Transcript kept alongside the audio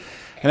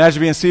And as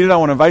you're being seated, I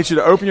want to invite you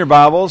to open your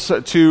Bibles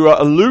to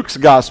Luke's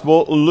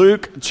Gospel,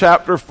 Luke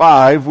chapter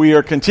 5. We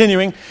are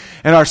continuing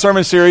in our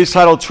sermon series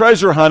titled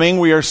Treasure Hunting.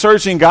 We are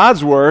searching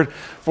God's Word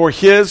for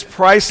His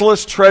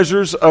priceless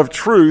treasures of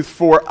truth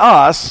for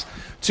us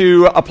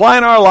to apply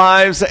in our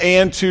lives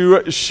and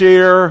to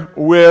share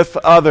with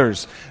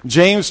others.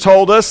 James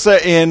told us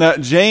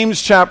in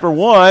James chapter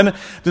 1,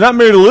 do not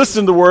merely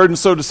listen to the Word and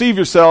so deceive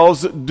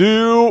yourselves,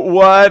 do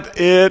what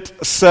it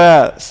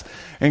says.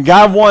 And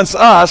God wants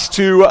us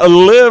to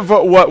live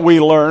what we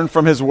learn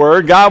from His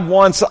Word. God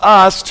wants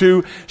us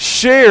to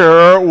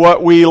share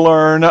what we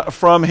learn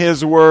from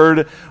His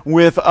Word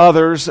with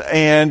others.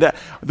 And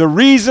the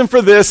reason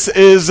for this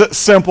is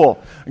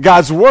simple.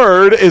 God's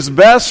Word is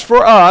best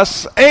for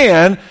us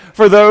and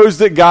for those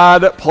that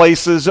God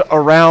places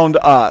around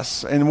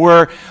us. And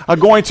we're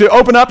going to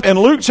open up in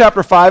Luke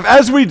chapter 5.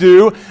 As we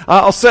do,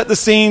 I'll set the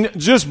scene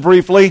just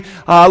briefly.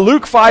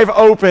 Luke 5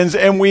 opens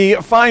and we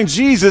find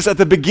Jesus at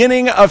the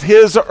beginning of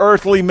His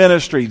earthly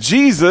ministry.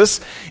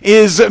 Jesus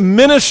is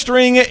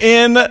ministering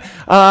in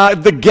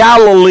the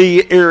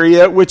Galilee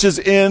area, which is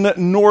in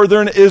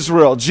northern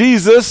Israel.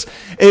 Jesus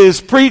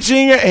is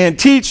preaching and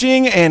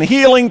teaching and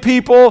healing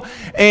people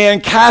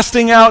and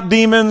casting out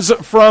demons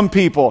from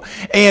people.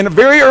 And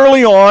very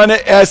early on,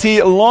 as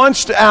He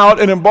launched out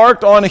and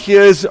embarked on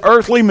His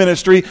earthly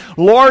ministry,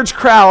 large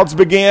crowds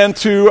began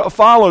to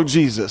follow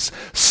Jesus.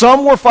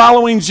 Some were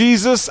following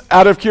Jesus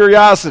out of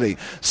curiosity.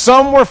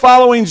 Some were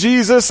following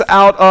Jesus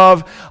out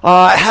of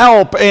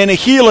help and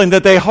healing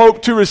that they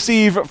hoped to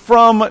receive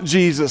from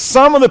Jesus.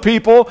 Some of the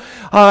people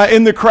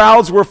in the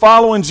crowds were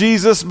following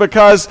Jesus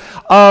because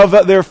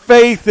of their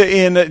faith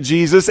in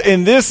Jesus.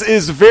 And this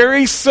is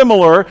very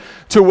similar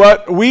to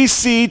what we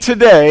see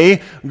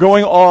today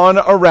going on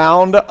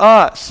around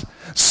us.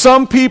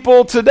 Some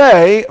people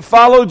today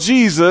follow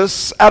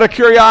Jesus out of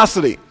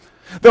curiosity.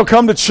 They'll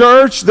come to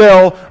church,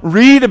 they'll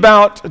read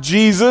about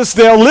Jesus,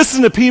 they'll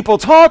listen to people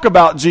talk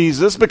about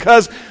Jesus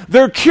because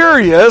they're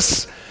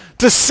curious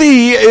to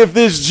see if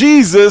this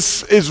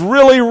Jesus is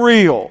really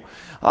real.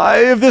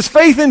 If this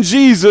faith in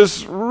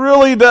Jesus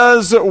really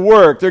does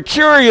work. They're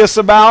curious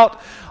about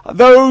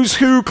those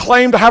who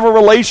claim to have a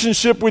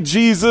relationship with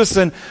Jesus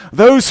and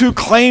those who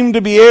claim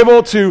to be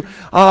able to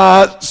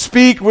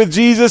speak with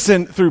Jesus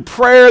and through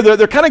prayer.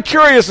 They're kind of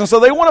curious, and so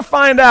they want to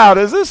find out,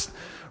 is this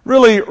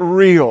really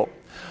real?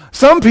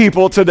 Some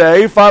people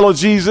today follow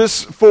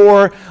Jesus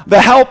for the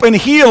help and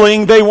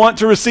healing they want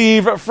to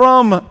receive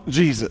from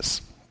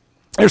Jesus.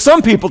 There's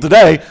some people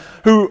today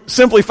who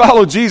simply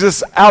follow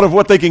Jesus out of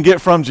what they can get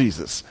from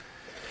Jesus.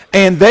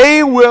 And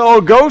they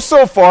will go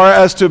so far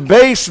as to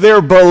base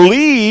their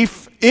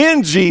belief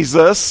in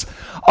Jesus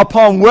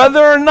upon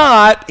whether or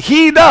not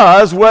He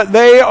does what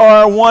they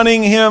are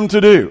wanting Him to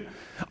do.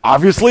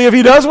 Obviously, if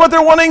He does what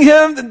they're wanting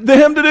him to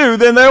do,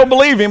 then they'll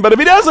believe Him. But if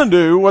He doesn't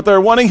do what they're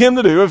wanting Him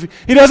to do, if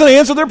He doesn't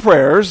answer their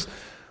prayers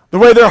the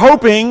way they're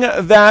hoping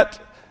that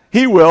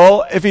He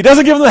will, if He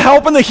doesn't give them the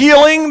help and the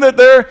healing that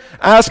they're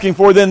asking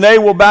for, then they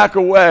will back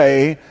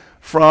away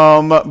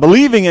from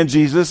believing in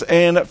Jesus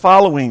and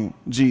following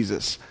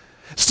Jesus.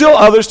 Still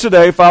others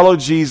today follow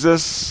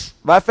Jesus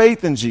by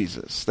faith in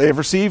Jesus. They have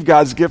received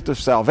God's gift of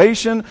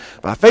salvation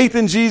by faith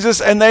in Jesus,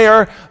 and they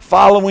are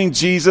following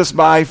Jesus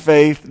by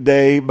faith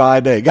day by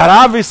day. God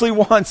obviously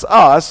wants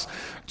us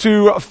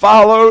to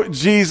follow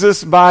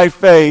Jesus by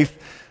faith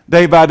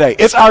day by day.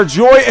 It's our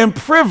joy and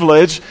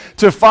privilege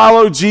to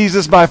follow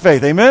Jesus by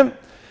faith. Amen?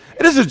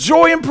 It is a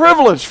joy and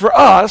privilege for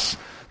us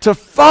to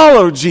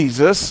follow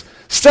Jesus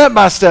step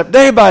by step,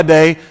 day by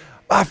day,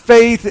 by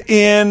faith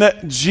in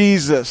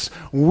Jesus.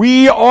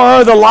 We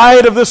are the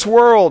light of this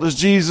world, as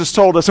Jesus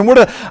told us. And we're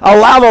to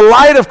allow the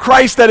light of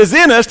Christ that is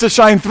in us to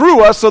shine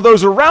through us so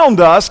those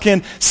around us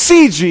can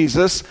see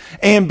Jesus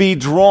and be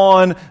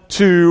drawn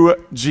to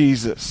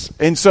Jesus.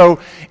 And so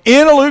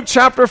in Luke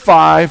chapter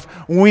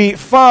 5, we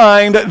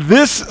find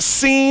this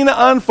scene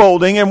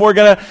unfolding, and we're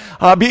going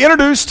to be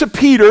introduced to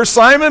Peter,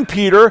 Simon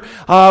Peter.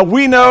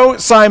 We know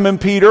Simon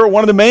Peter,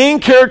 one of the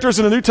main characters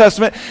in the New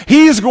Testament.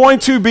 He's going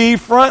to be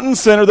front and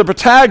center, the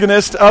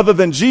protagonist other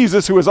than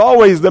Jesus, who is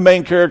always the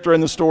main character in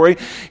the story.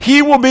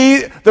 He will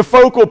be the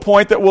focal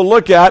point that we'll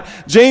look at.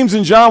 James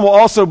and John will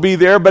also be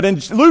there, but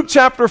in Luke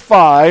chapter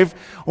 5,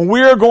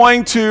 we're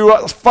going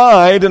to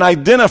find and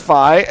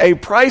identify a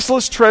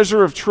priceless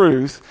treasure of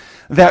truth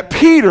that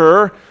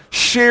Peter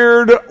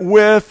shared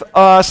with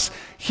us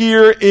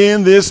here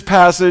in this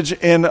passage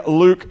in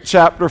Luke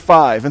chapter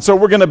 5. And so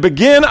we're going to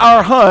begin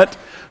our hunt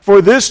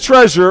for this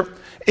treasure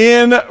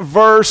in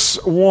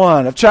verse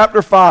 1 of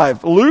chapter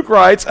 5. Luke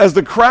writes, as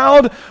the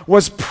crowd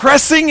was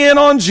pressing in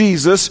on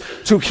Jesus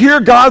to hear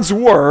God's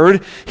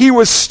word, he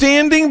was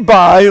standing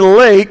by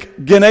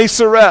Lake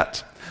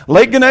Gennesaret.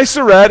 Lake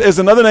Gennesaret is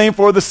another name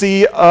for the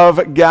Sea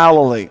of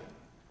Galilee.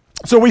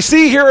 So we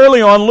see here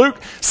early on, Luke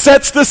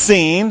sets the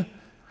scene.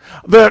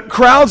 The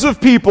crowds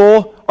of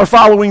people are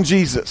following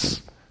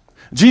Jesus.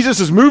 Jesus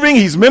is moving,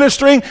 he's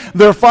ministering,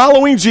 they're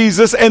following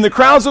Jesus, and the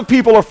crowds of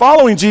people are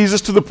following Jesus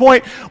to the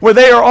point where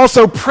they are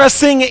also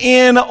pressing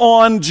in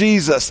on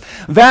Jesus.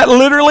 That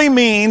literally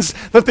means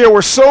that there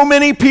were so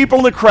many people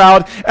in the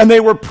crowd, and they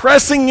were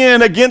pressing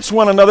in against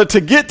one another to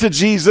get to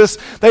Jesus.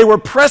 They were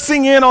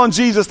pressing in on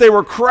Jesus. They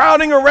were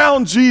crowding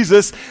around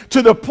Jesus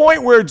to the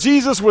point where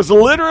Jesus was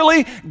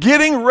literally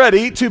getting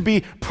ready to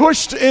be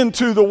pushed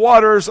into the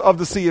waters of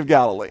the Sea of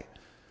Galilee.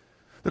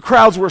 The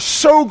crowds were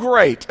so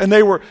great, and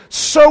they were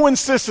so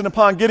insistent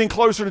upon getting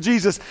closer to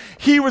Jesus.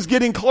 He was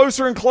getting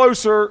closer and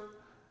closer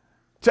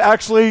to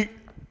actually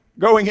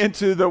going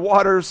into the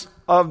waters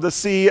of the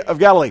Sea of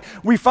Galilee.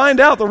 We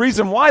find out the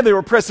reason why they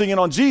were pressing in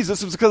on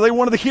Jesus was because they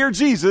wanted to hear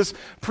Jesus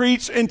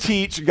preach and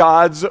teach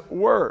God's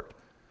word.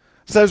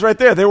 It says right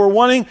there, they were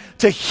wanting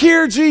to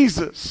hear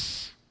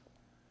Jesus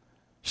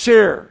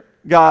share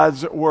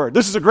God's word.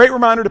 This is a great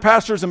reminder to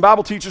pastors and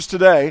Bible teachers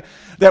today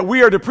that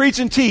we are to preach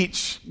and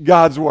teach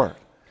God's word.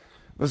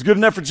 It was good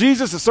enough for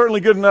Jesus. It's certainly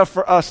good enough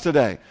for us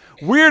today.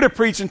 We're to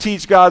preach and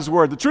teach God's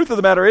word. The truth of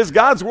the matter is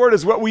God's word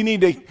is what we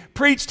need to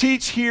preach,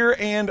 teach, hear,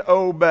 and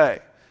obey.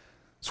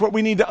 It's what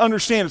we need to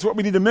understand. It's what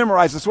we need to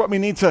memorize. It's what we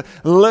need to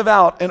live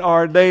out in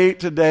our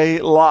day-to-day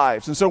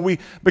lives. And so we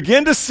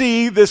begin to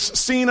see this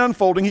scene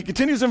unfolding. He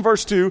continues in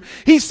verse 2.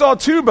 He saw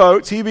two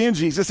boats, he being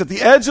Jesus, at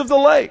the edge of the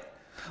lake.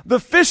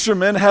 The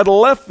fishermen had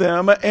left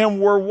them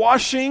and were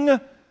washing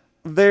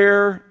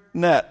their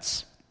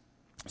nets.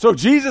 So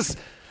Jesus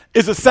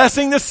is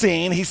assessing the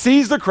scene. He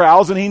sees the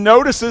crowds, and he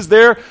notices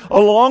there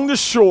along the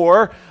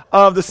shore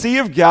of the Sea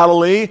of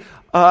Galilee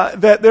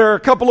that there are a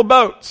couple of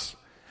boats.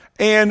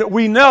 And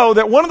we know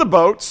that one of the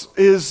boats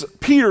is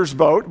Peter's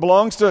boat,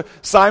 belongs to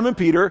Simon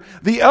Peter.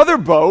 The other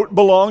boat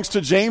belongs to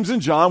James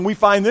and John. We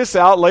find this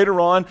out later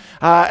on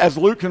as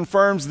Luke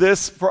confirms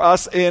this for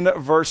us in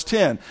verse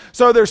 10.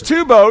 So there's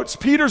two boats,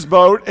 Peter's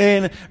boat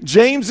and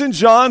James and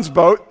John's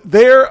boat.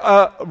 They're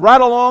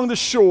right along the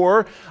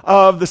shore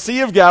of the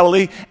Sea of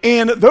Galilee.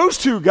 And those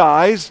two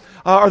guys,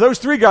 or those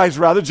three guys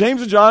rather,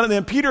 James and John and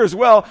then Peter as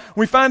well,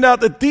 we find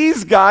out that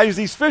these guys,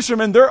 these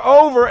fishermen, they're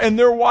over and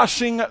they're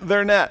washing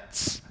their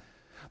nets.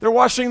 They're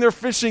washing their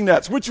fishing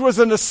nets, which was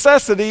a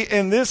necessity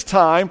in this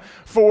time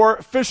for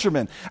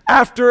fishermen.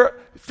 After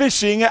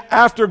fishing,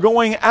 after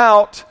going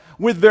out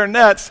with their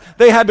nets,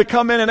 they had to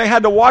come in and they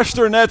had to wash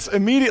their nets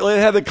immediately.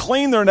 They had to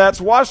clean their nets,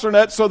 wash their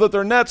nets so that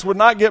their nets would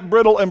not get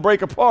brittle and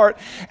break apart.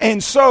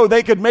 And so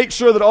they could make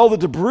sure that all the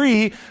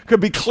debris could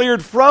be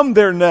cleared from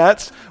their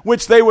nets,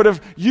 which they would have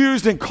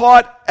used and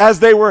caught as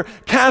they were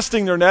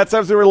casting their nets,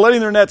 as they were letting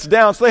their nets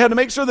down. So they had to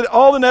make sure that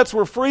all the nets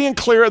were free and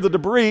clear of the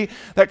debris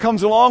that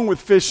comes along with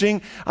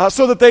fishing,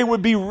 so that they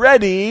would be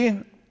ready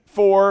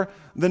for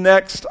the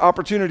next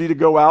opportunity to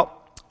go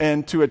out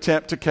and to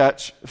attempt to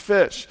catch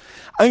fish.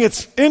 I think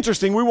it's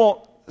interesting. We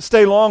won't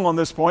stay long on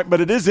this point,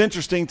 but it is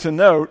interesting to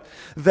note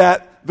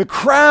that the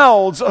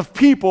crowds of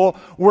people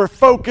were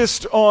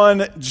focused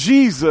on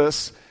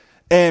Jesus,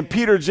 and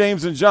Peter,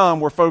 James, and John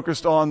were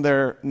focused on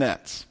their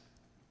nets.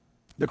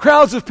 The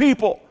crowds of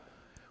people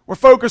were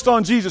focused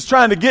on Jesus,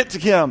 trying to get to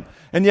him,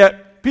 and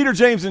yet Peter,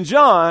 James, and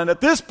John,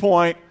 at this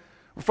point,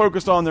 were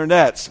focused on their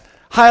nets,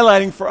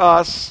 highlighting for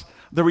us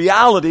the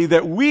reality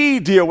that we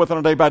deal with on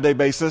a day-by-day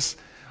basis,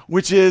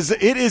 which is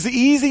it is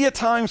easy at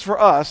times for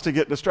us to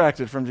get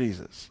distracted from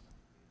Jesus.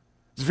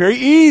 It's very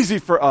easy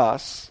for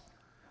us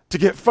to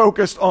get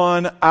focused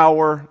on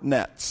our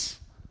nets,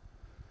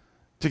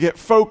 to get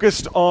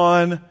focused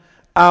on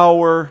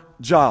our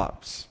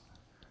jobs,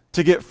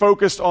 to get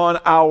focused on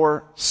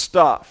our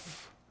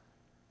stuff,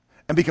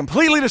 and be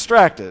completely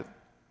distracted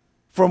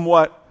from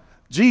what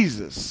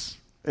Jesus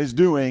is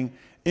doing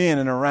in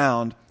and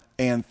around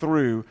and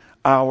through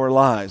our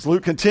lives.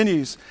 Luke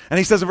continues, and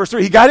he says in verse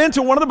 3, he got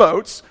into one of the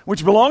boats,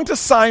 which belonged to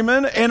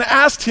Simon, and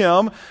asked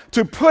him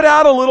to put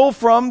out a little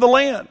from the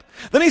land.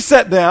 Then he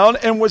sat down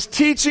and was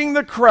teaching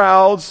the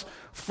crowds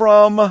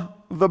from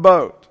the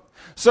boat.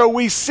 So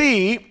we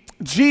see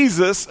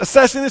Jesus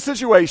assessing the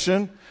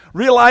situation,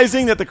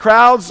 realizing that the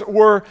crowds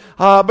were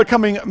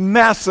becoming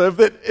massive,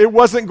 that it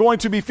wasn't going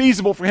to be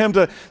feasible for him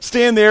to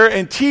stand there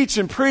and teach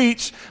and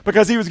preach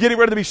because he was getting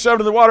ready to be shoved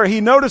in the water.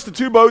 He noticed the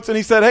two boats and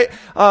he said,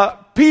 hey,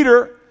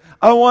 Peter,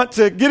 I want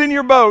to get in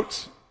your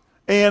boat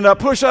and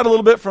push out a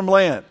little bit from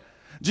land.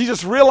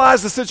 Jesus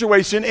realized the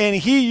situation, and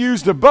he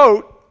used a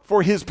boat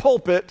for his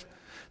pulpit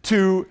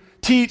to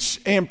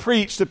teach and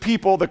preach to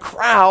people, the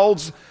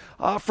crowds,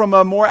 from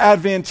a more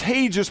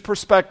advantageous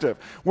perspective,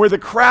 where the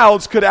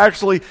crowds could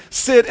actually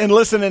sit and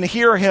listen and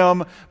hear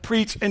him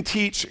preach and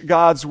teach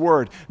God's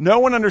word. No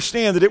one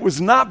understands that it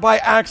was not by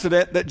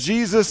accident that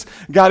Jesus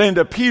got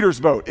into Peter's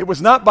boat. It was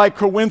not by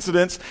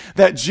coincidence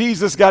that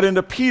Jesus got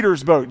into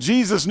Peter's boat.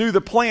 Jesus knew the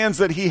plans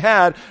that he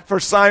had for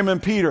Simon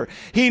Peter.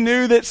 He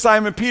knew that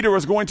Simon Peter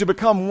was going to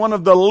become one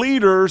of the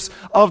leaders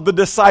of the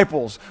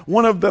disciples,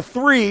 one of the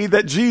three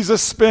that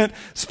Jesus spent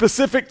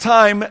specific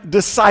time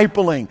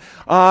discipling.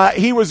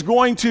 He was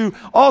going to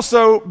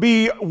also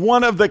be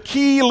one of the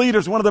key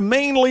leaders, one of the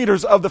main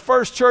leaders of the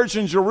first church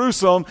in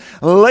Jerusalem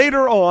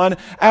later on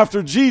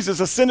after Jesus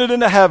ascended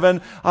into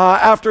heaven,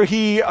 after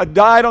he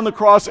died on the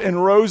cross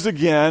and rose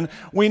again.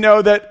 We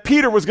know that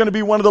Peter was going to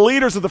be one of the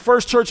leaders of the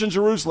first church in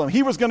Jerusalem.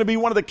 He was going to be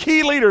one of the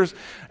key leaders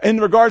in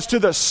regards to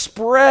the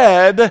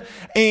spread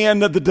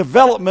and the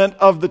development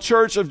of the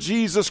church of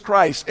Jesus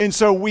Christ. And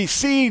so we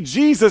see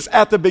Jesus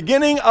at the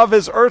beginning of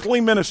his earthly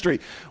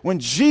ministry. When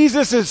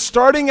Jesus is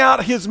starting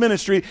out his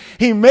ministry,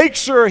 he makes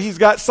sure he's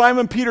got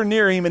Simon Peter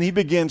near him, and he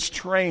begins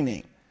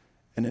training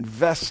and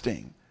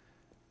investing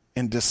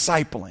and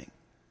discipling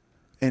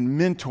and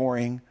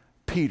mentoring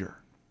Peter.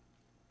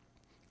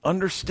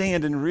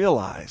 Understand and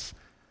realize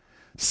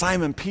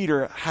Simon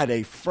Peter had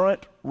a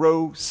front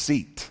row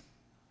seat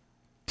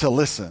to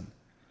listen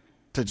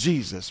to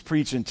Jesus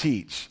preach and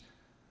teach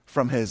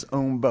from his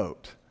own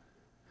boat.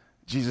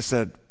 Jesus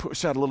said,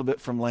 push out a little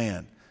bit from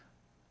land.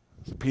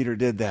 So Peter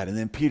did that, and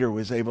then Peter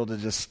was able to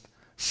just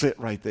sit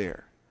right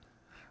there,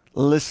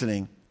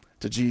 listening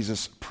to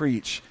Jesus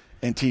preach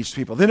and teach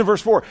people. Then in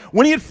verse 4,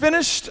 when he had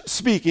finished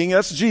speaking,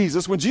 that's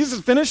Jesus, when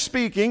Jesus finished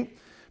speaking,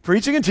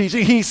 preaching and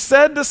teaching, he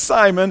said to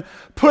Simon,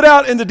 put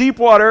out into deep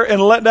water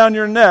and let down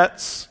your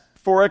nets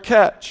for a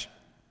catch.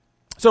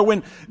 So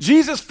when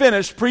Jesus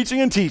finished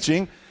preaching and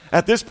teaching,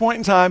 at this point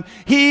in time,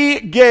 he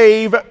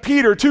gave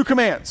Peter two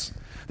commands.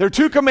 There are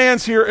two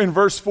commands here in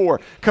verse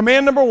 4.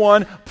 Command number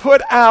 1,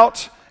 put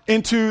out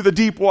into the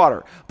deep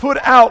water. Put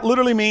out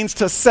literally means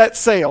to set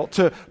sail,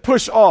 to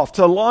push off,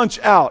 to launch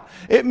out.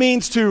 It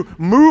means to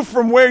move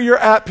from where you're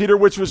at, Peter,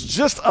 which was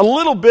just a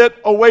little bit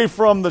away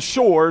from the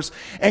shores,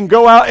 and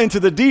go out into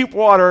the deep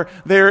water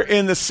there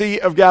in the Sea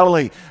of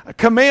Galilee.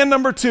 Command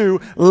number 2,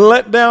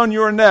 let down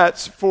your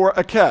nets for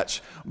a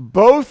catch.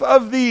 Both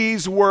of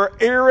these were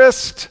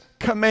aorist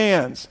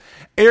commands.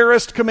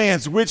 Aorist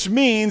commands, which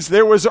means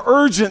there was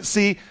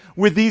urgency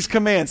with these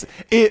commands.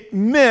 It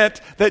meant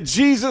that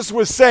Jesus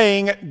was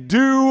saying,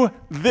 do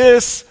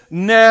this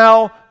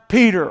now,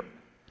 Peter.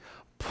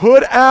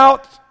 Put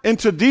out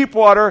into deep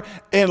water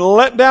and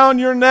let down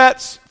your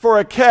nets for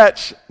a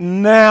catch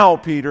now,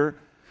 Peter.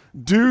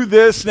 Do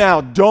this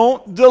now.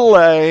 Don't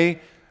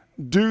delay.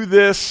 Do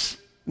this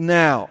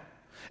now.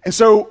 And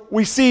so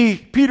we see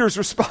Peter's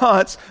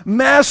response.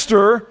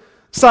 Master,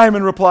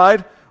 Simon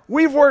replied,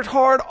 we've worked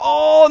hard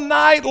all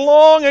night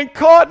long and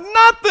caught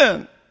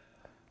nothing.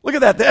 Look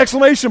at that, the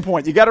exclamation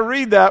point. You got to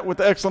read that with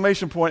the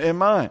exclamation point in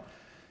mind.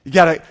 You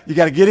got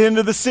to get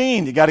into the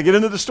scene. You got to get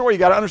into the story. You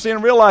got to understand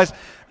and realize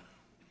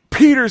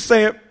Peter's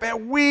saying,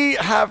 man, we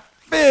have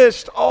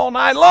fished all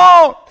night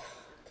long.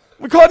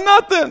 We caught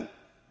nothing.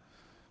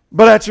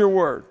 But at your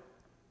word,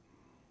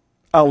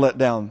 I'll let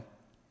down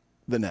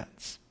the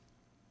nets.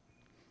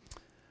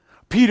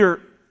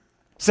 Peter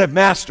said,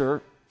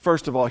 Master,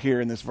 first of all here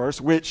in this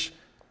verse, which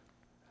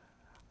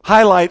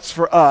highlights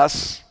for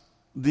us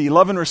the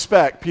love and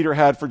respect Peter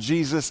had for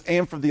Jesus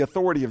and for the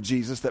authority of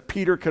Jesus that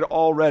Peter could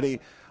already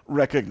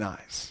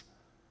recognize.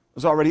 It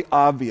was already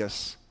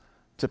obvious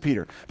to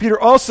Peter. Peter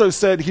also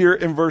said here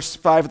in verse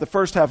 5, the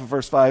first half of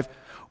verse 5,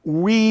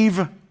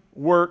 we've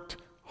worked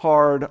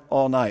hard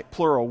all night.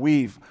 Plural,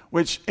 we've,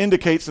 which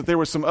indicates that there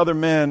were some other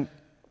men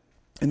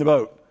in the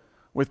boat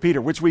with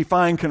Peter, which we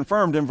find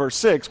confirmed in verse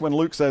 6 when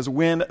Luke says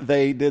when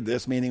they did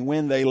this, meaning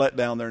when they let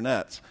down their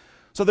nets.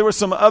 So there were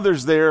some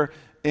others there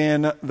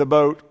in the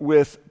boat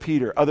with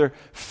Peter, other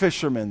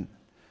fishermen.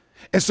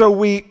 And so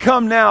we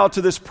come now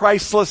to this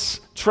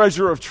priceless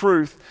treasure of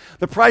truth.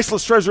 The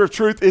priceless treasure of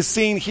truth is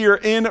seen here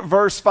in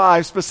verse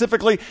 5,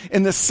 specifically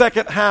in the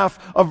second half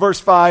of verse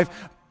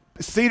 5.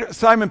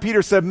 Simon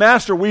Peter said,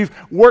 Master, we've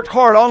worked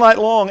hard all night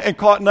long and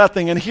caught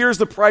nothing. And here's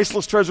the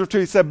priceless treasure of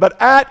truth. He said,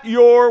 but at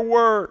your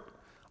word,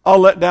 I'll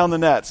let down the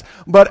nets.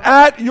 But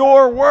at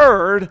your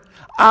word,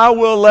 I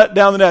will let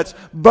down the nets.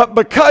 But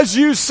because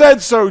you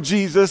said so,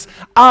 Jesus,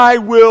 I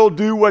will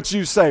do what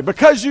you say.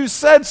 Because you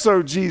said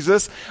so,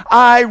 Jesus,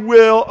 I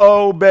will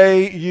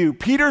obey you.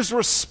 Peter's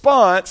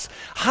response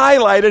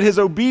highlighted his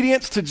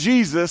obedience to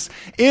Jesus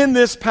in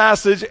this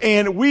passage,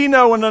 and we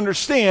know and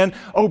understand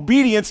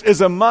obedience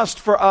is a must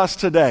for us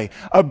today.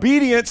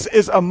 Obedience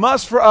is a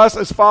must for us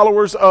as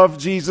followers of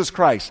Jesus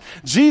Christ.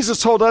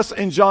 Jesus told us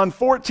in John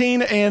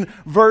 14 and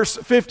verse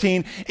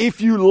 15, if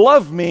you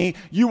love me,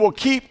 you will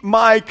keep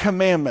my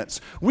commandments.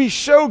 We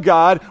show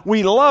God,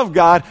 we love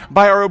God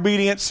by our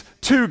obedience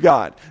to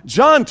God.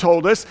 John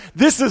told us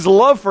this is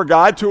love for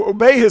God, to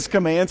obey his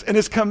commands, and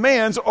his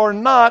commands are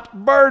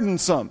not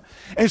burdensome.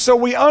 And so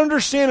we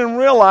understand and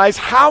realize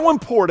how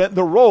important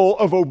the role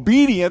of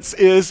obedience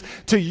is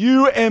to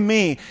you and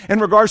me in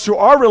regards to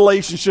our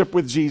relationship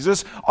with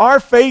Jesus, our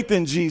faith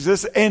in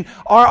Jesus, and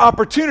our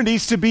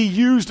opportunities to be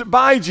used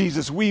by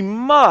Jesus. We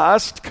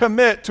must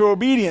commit to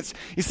obedience.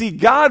 You see,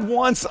 God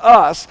wants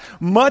us,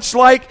 much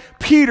like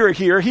Peter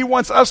here, he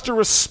wants us to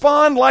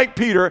respond like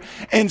Peter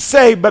and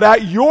say, but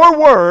at your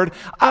word,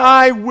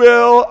 I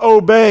will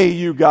obey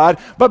you, God.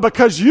 But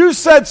because you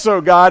said so,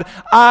 God,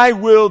 I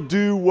will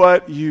do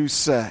what you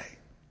say.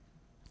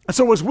 And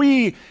so as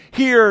we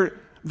here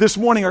this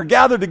morning are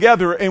gathered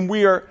together and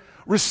we are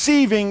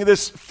receiving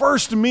this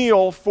first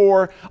meal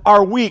for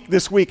our week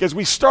this week. As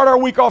we start our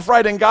week off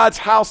right in God's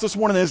house this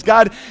morning, as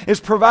God is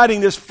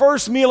providing this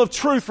first meal of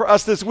truth for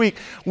us this week,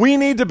 we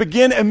need to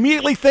begin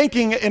immediately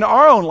thinking in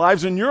our own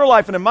lives, in your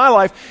life and in my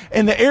life,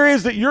 in the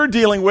areas that you're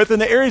dealing with, in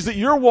the areas that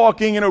you're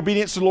walking in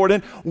obedience to the Lord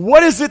in.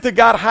 What is it that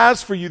God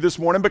has for you this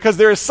morning? Because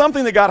there is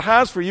something that God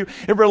has for you.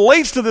 It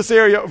relates to this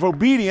area of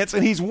obedience,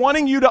 and He's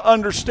wanting you to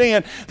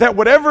understand that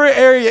whatever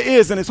area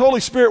is, and His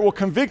Holy Spirit will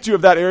convict you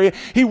of that area,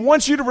 He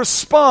wants you to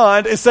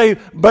respond and say,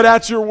 but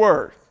at your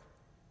word,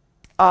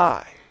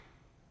 I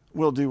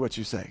will do what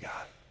you say,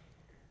 God.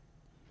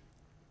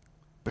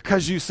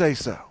 Because you say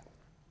so.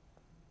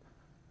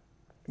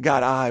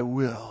 God, I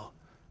will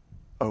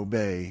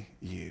obey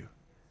you.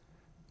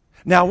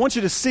 Now, I want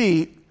you to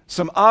see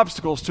some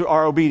obstacles to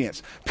our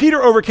obedience.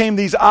 Peter overcame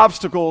these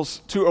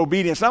obstacles to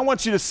obedience. And I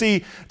want you to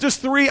see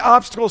just 3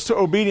 obstacles to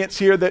obedience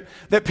here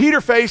that Peter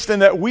faced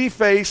and that we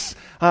face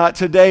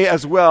today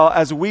as well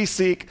as we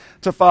seek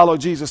to follow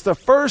Jesus. The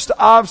first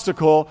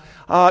obstacle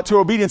to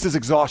obedience is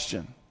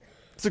exhaustion.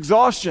 It's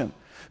exhaustion.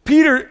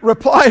 Peter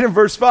replied in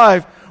verse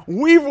 5,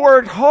 we've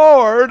worked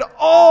hard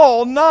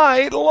all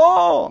night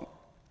long.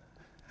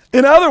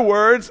 In other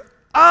words,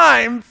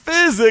 I'm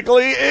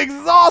physically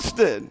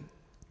exhausted.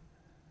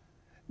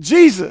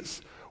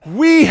 Jesus,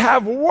 we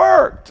have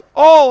worked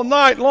all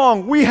night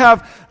long. We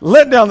have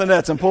let down the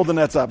nets and pulled the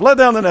nets up. Let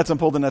down the nets and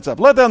pulled the nets up.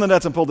 Let down the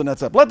nets and pulled the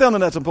nets up. Let down the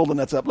nets and pulled the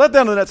nets up. Let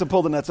down the nets and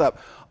pulled the nets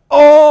up.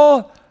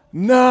 All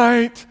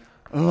night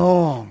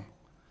long.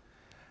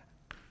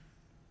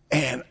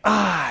 And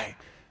I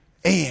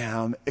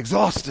am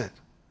exhausted.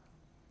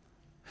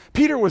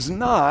 Peter was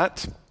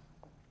not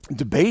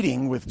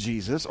debating with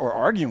Jesus or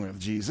arguing with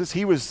Jesus.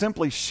 He was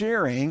simply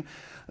sharing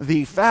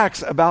the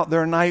facts about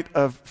their night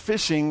of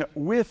fishing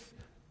with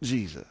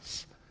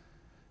Jesus.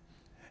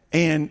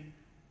 And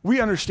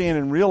we understand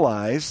and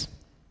realize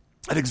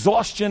that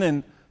exhaustion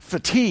and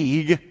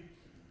fatigue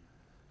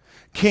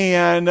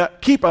can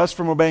keep us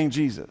from obeying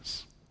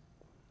Jesus.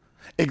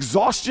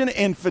 Exhaustion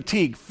and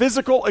fatigue,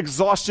 physical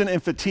exhaustion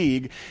and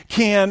fatigue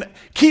can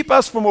keep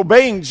us from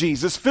obeying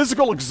Jesus.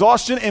 Physical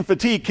exhaustion and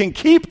fatigue can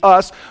keep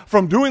us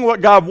from doing what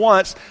God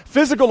wants.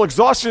 Physical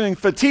exhaustion and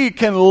fatigue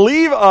can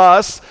leave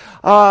us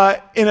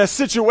in a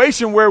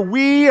situation where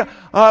we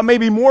may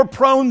be more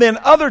prone than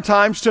other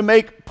times to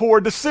make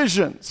poor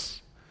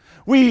decisions.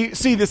 We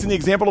see this in the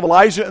example of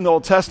Elijah in the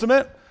Old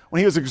Testament when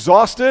he was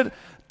exhausted,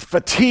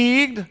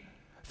 fatigued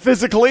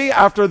physically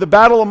after the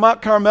battle of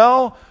Mount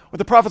Carmel with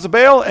the prophets of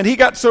Baal, and he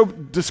got so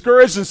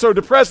discouraged and so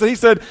depressed that he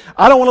said,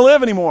 I don't want to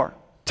live anymore.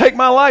 Take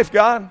my life,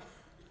 God.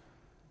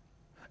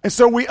 And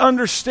so we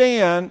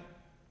understand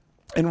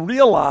and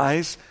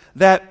realize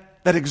that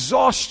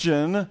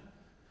exhaustion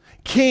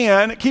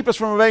can keep us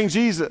from obeying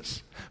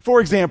Jesus. For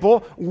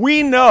example,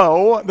 we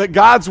know that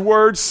God's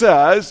word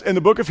says in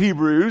the book of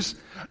Hebrews,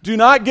 do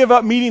not give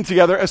up meeting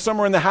together as some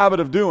are in the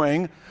habit of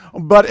doing,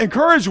 but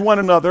encourage one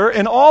another,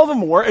 and all the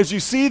more as you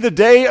see the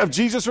day of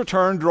Jesus'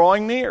 return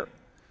drawing near.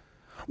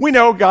 We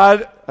know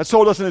God has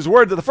told us in His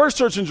Word that the first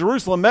church in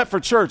Jerusalem met for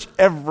church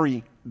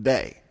every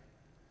day.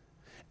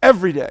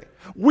 Every day.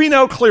 We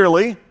know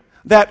clearly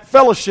that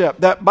fellowship,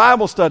 that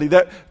Bible study,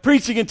 that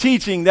preaching and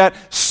teaching, that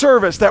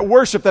service, that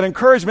worship, that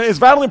encouragement is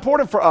vitally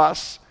important for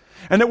us,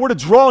 and that we're to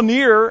draw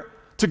near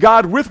to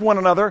God with one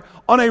another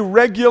on a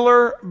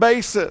regular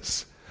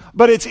basis.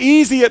 But it's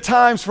easy at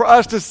times for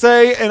us to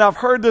say, and I've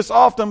heard this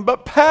often,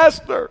 but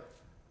Pastor,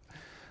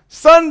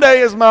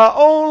 Sunday is my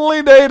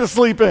only day to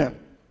sleep in.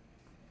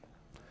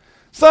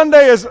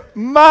 Sunday is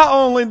my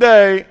only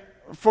day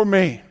for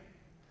me.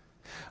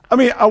 I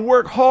mean, I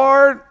work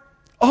hard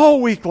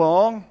all week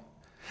long.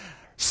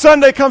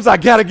 Sunday comes, I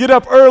got to get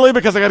up early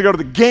because I got to go to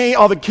the game,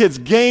 all the kids'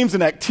 games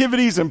and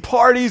activities and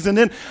parties, and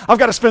then I've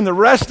got to spend the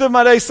rest of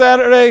my day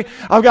Saturday.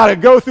 I've got to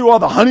go through all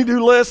the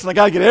honey-do lists, and I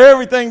got to get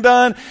everything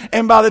done.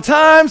 And by the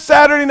time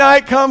Saturday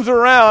night comes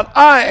around,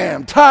 I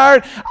am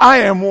tired,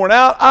 I am worn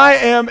out, I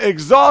am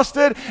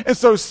exhausted, and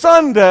so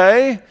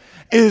Sunday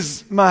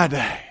is my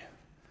day.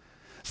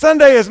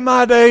 Sunday is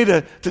my day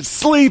to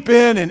sleep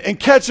in and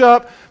catch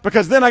up,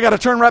 because then I got to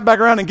turn right back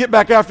around and get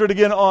back after it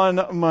again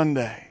on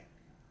Monday.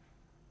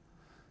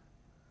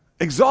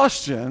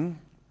 Exhaustion,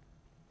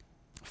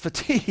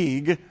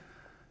 fatigue,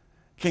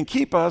 can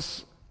keep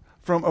us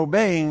from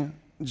obeying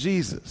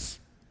Jesus.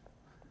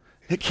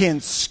 It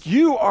can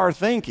skew our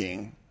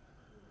thinking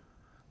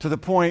to the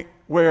point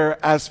where,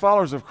 as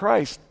followers of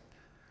Christ,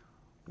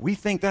 we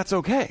think that's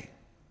okay.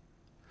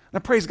 Now,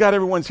 praise God,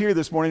 everyone's here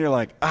this morning. You're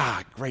like,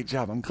 great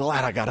job. I'm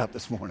glad I got up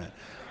this morning.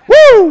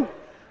 Woo!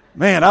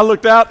 Man, I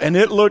looked out, and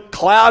it looked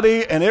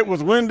cloudy, and it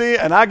was windy,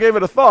 and I gave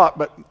it a thought,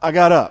 but I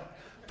got up.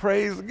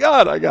 Praise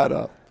God, I got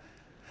up.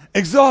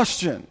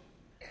 Exhaustion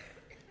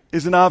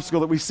is an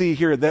obstacle that we see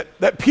here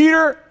that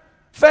Peter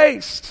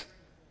faced,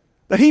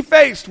 that he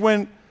faced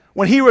when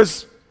he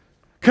was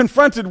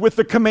confronted with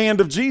the command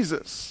of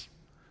Jesus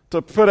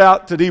to put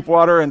out to deep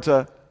water and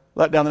to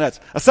let down the nets.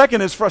 A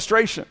second is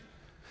frustration.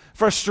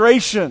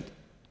 Frustration.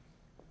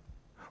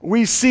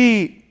 We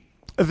see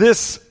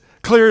this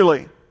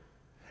clearly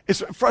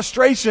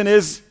Frustration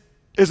is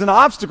an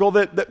obstacle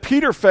that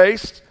Peter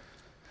faced.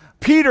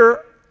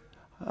 Peter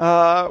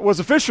was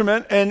a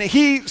fisherman, and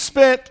he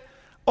spent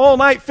all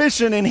night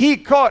fishing, and he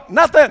caught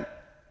nothing.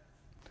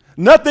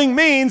 Nothing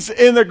means,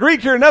 in the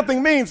Greek here,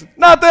 nothing means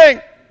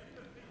nothing.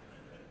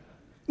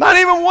 Not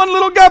even one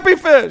little guppy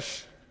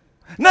fish.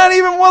 Not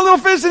even one little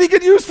fish that he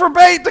could use for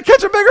bait to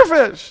catch a bigger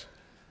fish.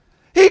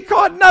 He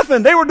caught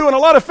nothing. They were doing a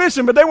lot of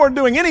fishing, but they weren't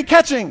doing any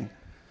catching.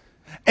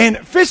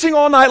 And fishing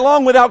all night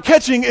long without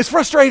catching is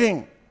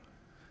frustrating.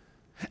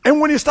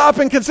 And when you stop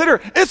and consider,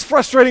 it's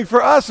frustrating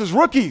for us as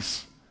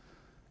rookies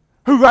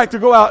who like to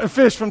go out and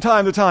fish from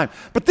time to time.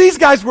 But these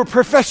guys were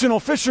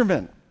professional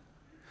fishermen.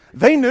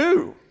 They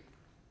knew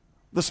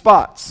the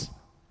spots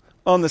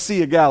on the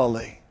Sea of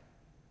Galilee.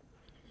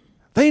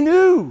 They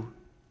knew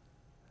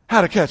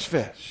how to catch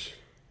fish.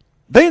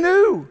 They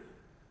knew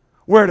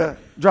where to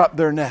drop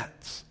their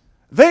nets.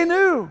 They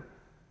knew,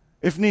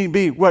 if need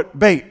be, what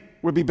bait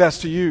would be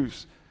best to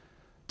use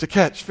to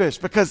catch fish,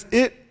 because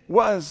it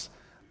was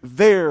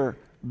their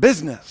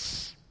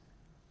business.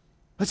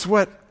 That's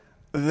what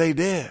they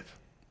did.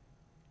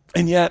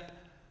 And yet,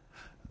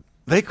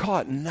 they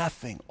caught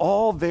nothing.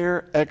 All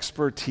their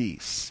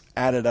expertise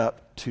added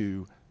up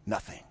to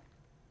nothing.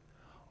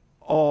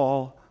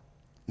 All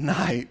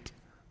night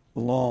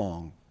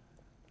long,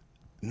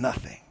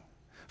 nothing.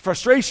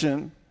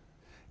 Frustration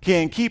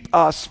can keep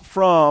us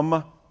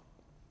from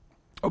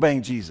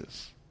obeying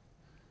Jesus.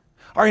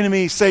 Our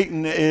enemy,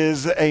 Satan,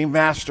 is a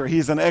master.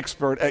 He's an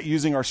expert at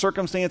using our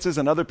circumstances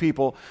and other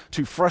people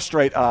to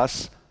frustrate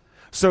us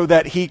so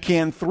that he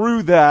can,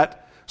 through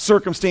that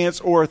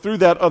circumstance or through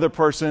that other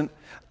person,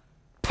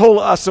 pull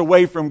us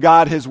away from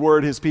God, His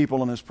Word, His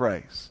people, and His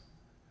praise.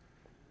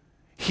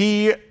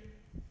 He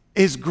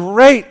is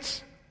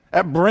great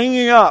at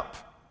bringing up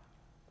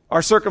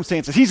our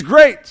circumstances. He's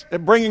great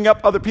at bringing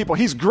up other people.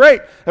 He's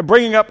great at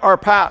bringing up our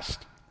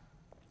past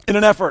in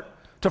an effort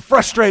to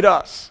frustrate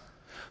us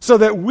so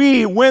that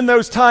we, when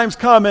those times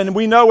come and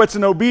we know it's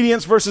an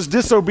obedience versus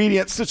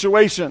disobedience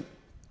situation,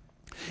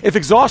 if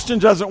exhaustion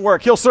doesn't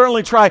work, he'll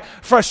certainly try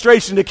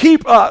frustration to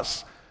keep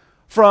us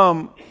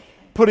from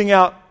putting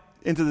out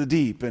into the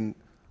deep and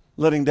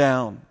letting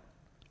down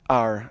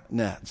our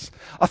nets.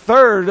 A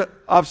third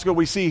obstacle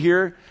we see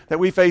here that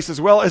we face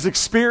as well is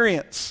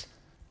experience.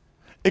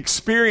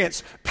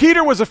 Experience.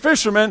 Peter was a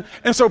fisherman,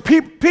 and so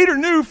Peter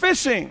knew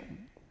fishing.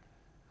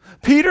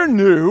 Peter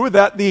knew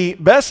that the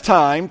best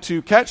time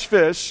to catch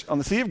fish on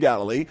the Sea of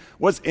Galilee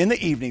was in the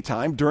evening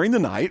time, during the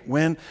night,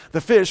 when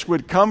the fish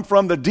would come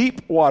from the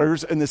deep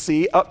waters in the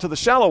sea up to the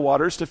shallow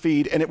waters to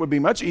feed, and it would be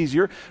much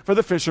easier for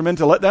the fishermen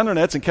to let down their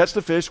nets and catch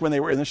the fish when they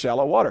were in the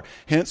shallow water.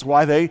 Hence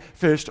why they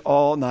fished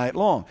all night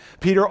long.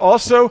 Peter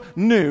also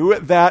knew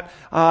that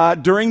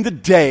during the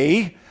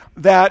day,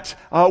 that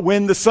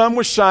when the sun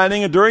was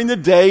shining and during the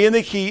day in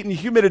the heat and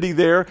humidity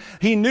there,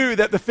 he knew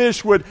that the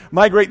fish would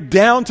migrate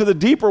down to the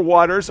deeper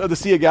waters of the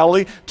Sea of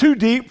Galilee, too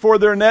deep for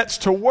their nets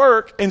to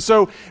work. And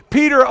so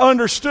Peter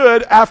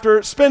understood,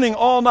 after spending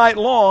all night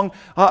long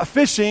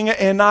fishing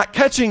and not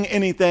catching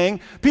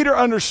anything, Peter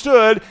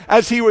understood,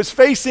 as he was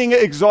facing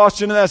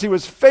exhaustion and as he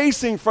was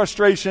facing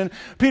frustration,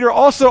 Peter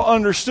also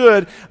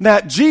understood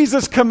that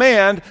Jesus'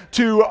 command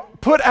to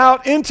put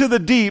out into the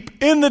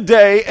deep in the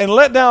day and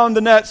let down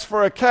the nets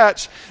for a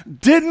catch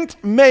didn't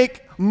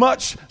make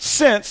much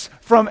sense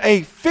from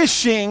a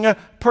fishing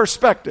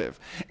perspective.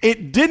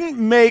 It didn't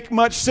make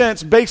much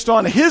sense based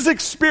on his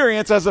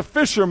experience as a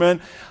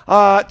fisherman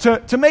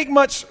to make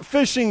much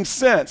fishing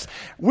sense.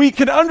 We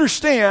can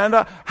understand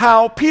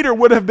how Peter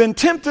would have been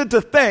tempted to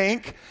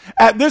think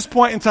at this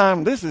point in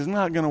time, this is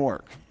not going to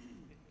work.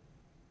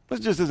 This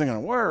just isn't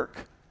going to work.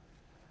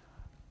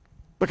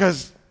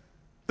 Because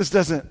this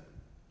doesn't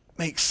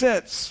make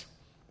sense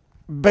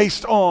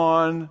based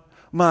on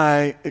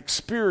my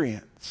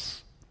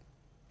experience.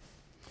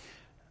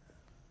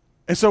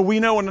 And so we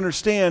know and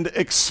understand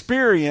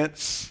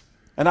experience,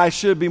 and I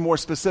should be more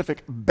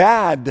specific,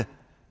 bad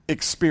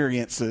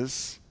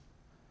experiences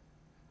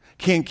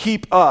can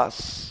keep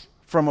us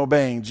from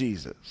obeying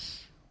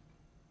Jesus.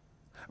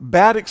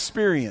 Bad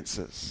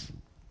experiences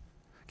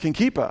can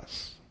keep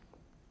us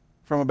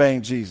from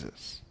obeying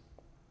Jesus.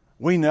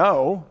 We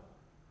know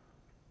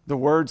the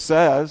Word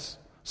says,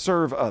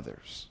 serve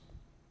others.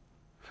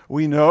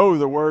 We know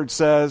the Word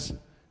says,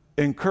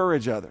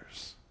 encourage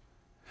others.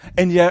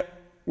 And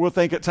yet, we'll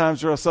think at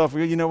times to ourselves,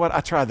 well, you know what?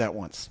 I tried that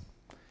once.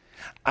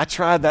 I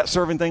tried that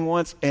serving thing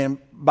once, and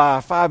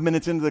by 5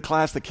 minutes into the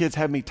class, the kids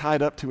had me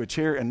tied up to a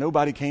chair, and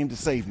nobody came to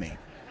save me.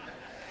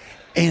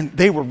 And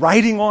they were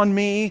writing on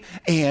me,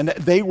 and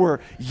they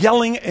were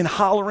yelling and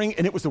hollering,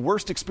 and it was the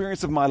worst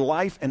experience of my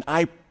life, and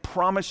I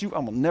promise you, I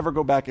will never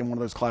go back in one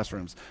of those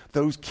classrooms.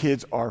 Those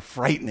kids are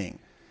frightening.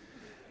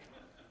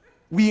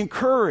 We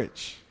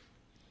encourage.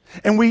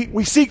 And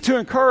we seek to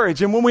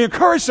encourage. And when we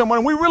encourage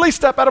someone, we really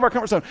step out of our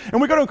comfort zone.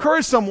 And we go to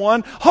encourage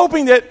someone,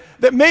 hoping that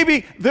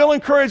maybe they'll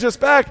encourage us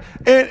back.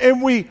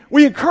 And we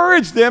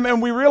encourage them,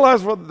 and we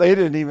realize, well, they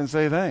didn't even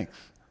say thanks.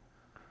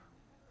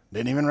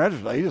 Didn't even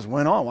register. They just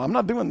went on. Well, I'm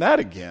not doing that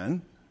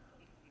again.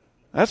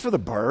 That's for the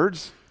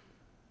birds.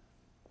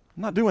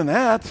 I'm not doing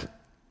that.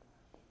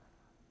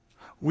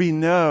 We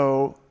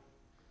know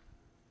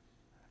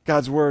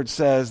God's word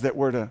says that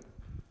we're to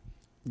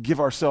give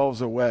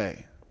ourselves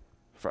away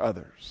for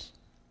others.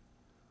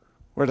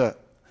 We're to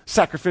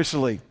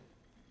sacrificially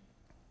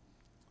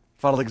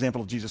follow the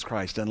example of Jesus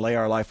Christ and lay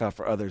our life out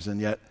for others. And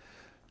yet,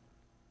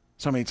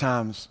 so many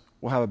times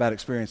we'll have a bad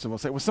experience and we'll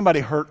say, well, somebody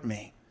hurt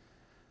me.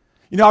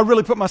 You know, I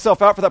really put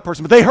myself out for that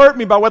person, but they hurt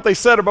me by what they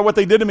said or by what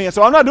they did to me, and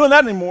so I'm not doing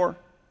that anymore.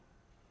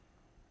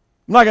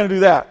 I'm not going to do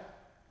that.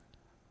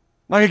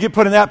 I'm not going to get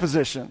put in that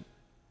position.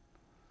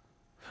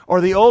 Or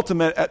the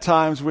ultimate at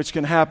times, which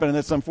can happen, and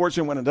it's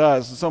unfortunate when it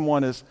does,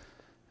 someone is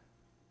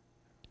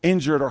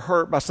injured or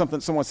hurt by something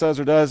someone says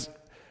or does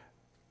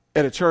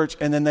at a church,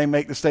 and then they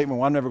make the statement,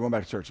 well, I'm never going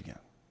back to church again.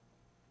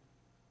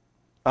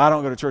 I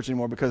don't go to church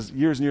anymore because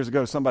years and years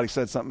ago somebody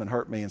said something that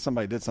hurt me and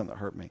somebody did something that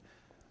hurt me.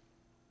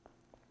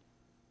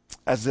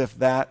 As if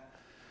that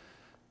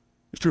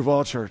is true of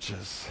all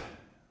churches.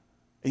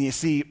 And you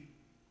see,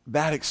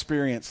 bad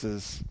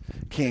experiences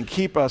can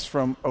keep us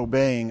from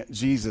obeying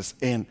Jesus.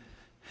 And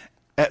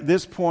at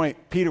this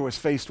point, Peter was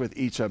faced with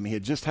each of them. He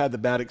had just had the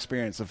bad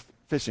experience of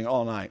fishing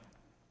all night.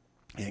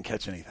 He didn't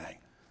catch anything.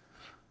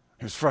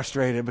 He was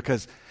frustrated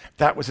because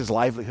that was his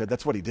livelihood.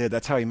 That's what he did.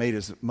 That's how he made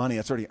his money.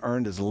 That's what he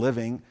earned his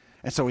living.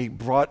 And so he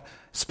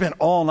spent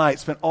all night,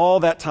 spent all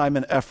that time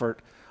and effort,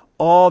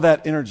 all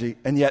that energy,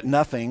 and yet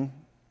nothing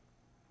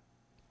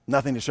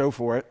to show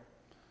for it,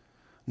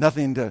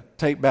 nothing to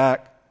take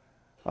back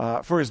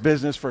for his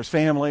business, for his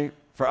family,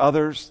 for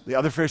others, the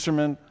other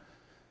fishermen.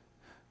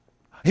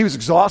 He was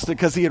exhausted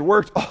because he had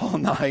worked all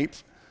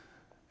night.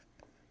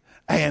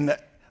 And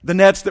the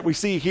nets that we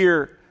see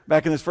here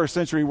back in this first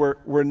century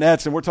were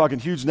nets, and we're talking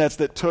huge nets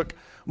that took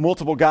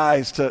multiple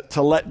guys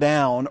to let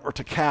down or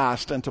to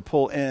cast and to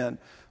pull in.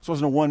 This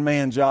wasn't a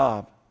one-man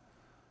job.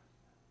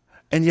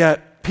 And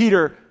yet,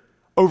 Peter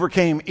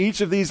overcame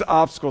each of these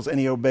obstacles and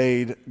he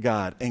obeyed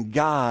God. And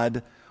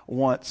God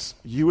wants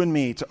you and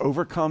me to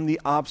overcome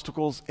the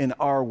obstacles in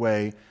our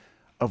way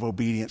of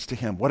obedience to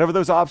him. Whatever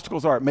those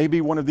obstacles are, it may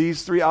be one of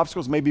these three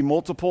obstacles, maybe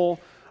multiple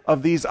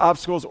of these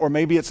obstacles, or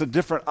maybe it's a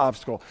different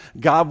obstacle.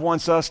 God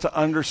wants us to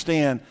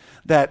understand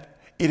that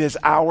it is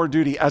our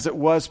duty, as it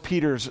was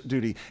Peter's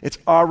duty. It's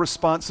our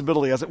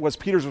responsibility, as it was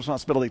Peter's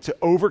responsibility, to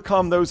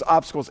overcome those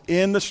obstacles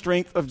in the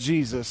strength of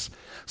Jesus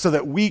so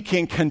that we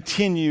can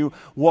continue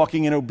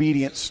walking in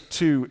obedience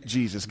to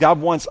Jesus.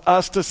 God wants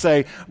us to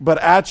say, but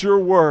at your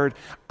word,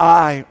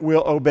 I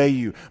will obey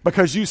you.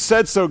 Because you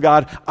said so,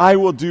 God, I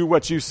will do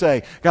what you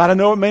say. God, I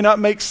know it may not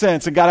make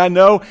sense. And God, I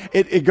know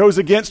it goes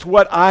against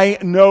what I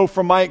know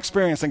from my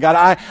experience. And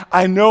God,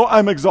 I know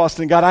I'm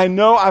exhausted. And God, I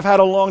know I've had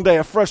a long day,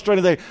 a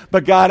frustrated day.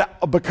 But God,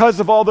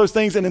 because of all those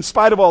things and in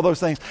spite of all those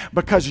things,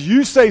 because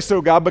you say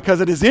so, God,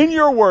 because it is in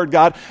your word,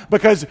 God,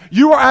 because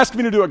you are asking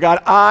me to do it,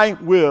 God, I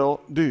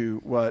will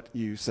do what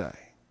you say.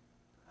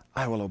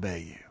 I will obey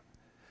you.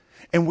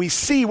 And we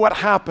see what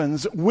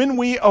happens when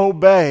we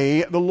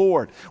obey the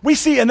Lord. We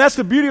see, and that's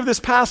the beauty of this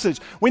passage.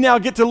 We now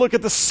get to look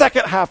at the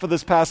second half of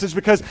this passage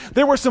because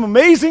there were some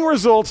amazing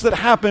results that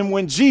happened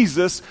when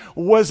Jesus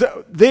was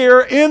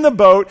there in the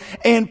boat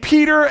and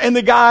Peter and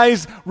the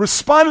guys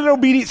responded in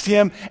obedience to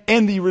him,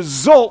 and the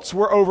results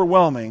were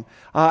overwhelming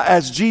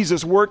as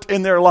Jesus worked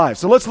in their lives.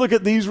 So let's look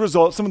at these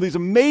results, some of these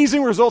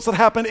amazing results that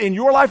happened in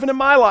your life and in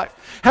my life.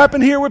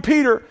 Happened here with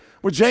Peter,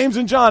 with James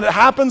and John. It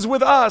happens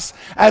with us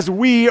as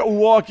we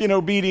walk in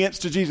obedience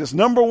to Jesus.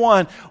 Number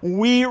one,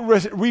 we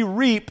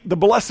reap the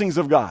blessings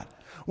of God.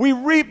 We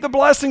reap the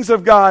blessings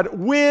of God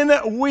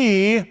when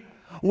we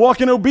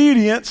walk in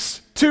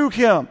obedience to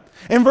him.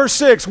 In verse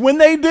 6, when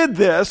they did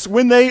this,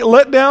 when they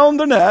let down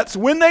the nets,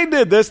 when they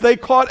did this, they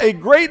caught a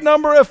great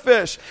number of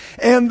fish,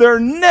 and their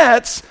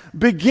nets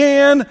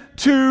began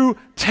to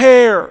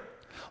tear.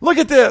 Look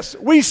at this.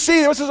 We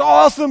see, this is an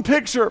awesome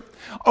picture.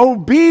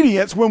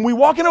 Obedience, when we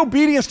walk in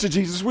obedience to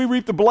Jesus, we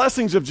reap the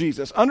blessings of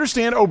Jesus.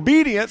 Understand,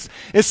 obedience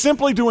is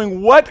simply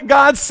doing what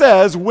God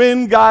says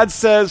when God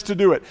says to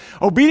do it.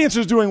 Obedience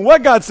is doing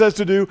what God says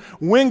to do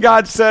when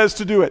God says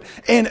to do it.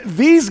 And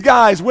these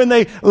guys, when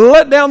they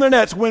let down their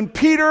nets, when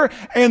Peter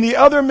and the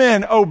other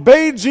men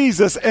obeyed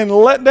Jesus and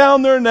let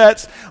down their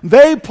nets,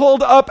 they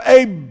pulled up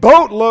a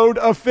boatload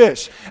of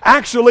fish.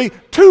 Actually,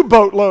 2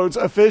 boatloads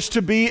of fish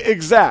to be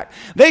exact.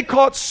 They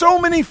caught so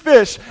many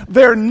fish,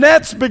 their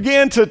nets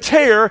began to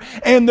tear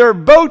and their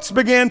boats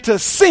began to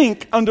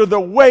sink under the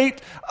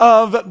weight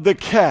of the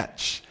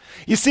catch.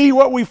 You see,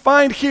 what we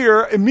find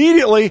here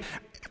immediately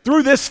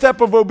through this step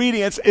of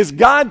obedience is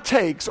God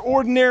takes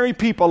ordinary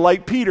people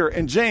like Peter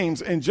and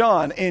James and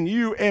John and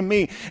you and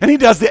me, and he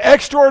does the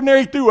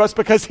extraordinary through us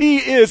because he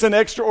is an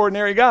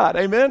extraordinary God.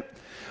 Amen?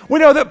 We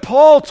know that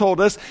Paul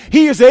told us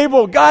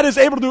God is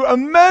able to do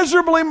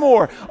immeasurably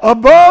more,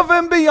 above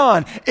and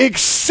beyond,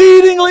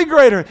 exceedingly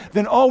greater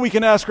than all we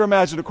can ask or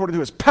imagine according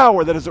to his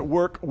power that is at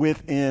work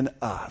within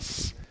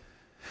us.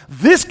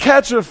 This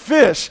catch of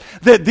fish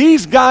that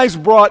these guys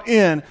brought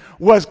in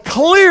was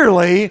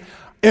clearly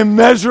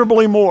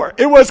immeasurably more.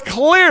 It was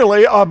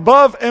clearly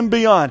above and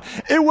beyond.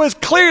 It was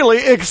clearly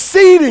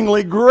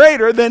exceedingly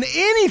greater than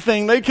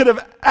anything they could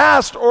have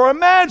asked or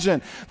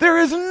imagined. There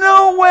is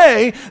no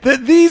way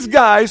that these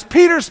guys,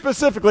 Peter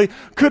specifically,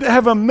 could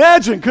have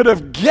imagined, could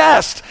have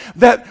guessed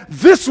that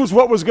this was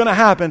what was going to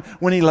happen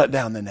when he let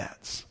down the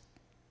nets.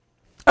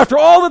 After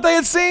all that they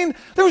had seen,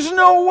 there was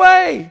no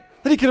way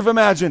that he could have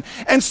imagined.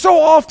 And so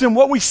often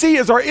what we see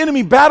is our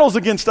enemy battles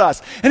against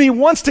us, and he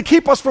wants to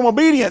keep us from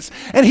obedience,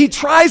 and he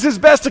tries his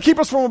best to keep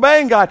us from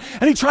obeying God,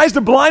 and he tries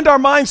to blind our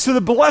minds to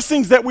the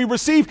blessings that we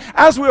receive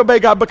as we obey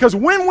God, because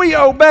when we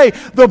obey,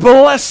 the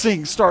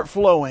blessings start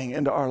flowing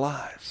into our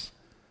lives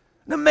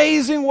in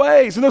amazing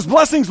ways, and those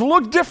blessings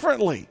look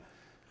differently.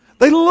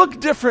 They look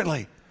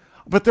differently.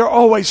 But they're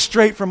always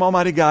straight from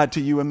Almighty God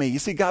to you and me. You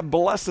see, God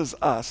blesses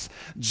us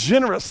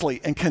generously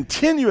and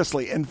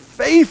continuously and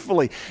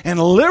faithfully and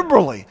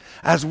liberally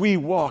as we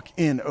walk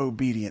in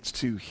obedience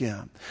to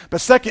Him.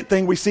 But second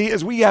thing we see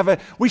is we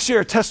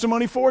share a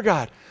testimony for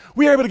God.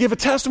 We are able to give a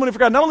testimony for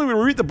God. Not only do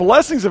we reap the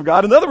blessings of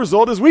God, another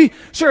result is we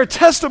share a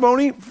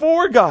testimony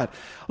for God.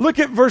 Look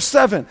at verse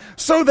 7.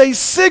 So they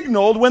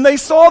signaled when they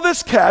saw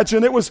this catch,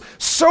 and it was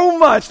so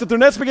much that their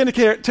nets began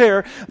to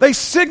tear, they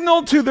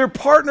signaled to their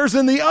partners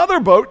in the other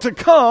boat to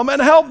come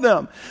and help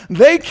them.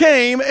 They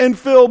came and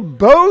filled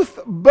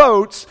both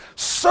boats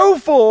so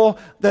full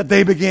that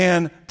they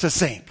began to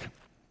sink.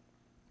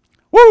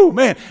 Woo,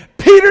 man.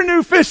 Peter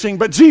knew fishing,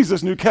 but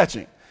Jesus knew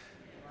catching.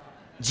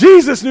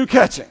 Jesus knew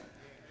catching.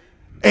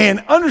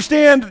 And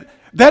understand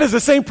that is the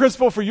same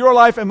principle for your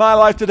life and my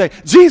life today.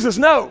 Jesus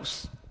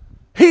knows.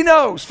 He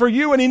knows for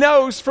you and He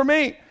knows for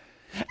me.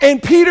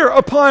 And Peter,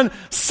 upon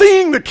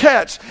seeing the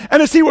catch,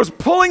 and as he was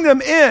pulling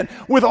them in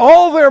with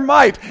all their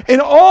might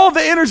and all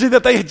the energy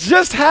that they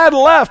just had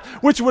left,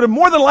 which would have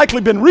more than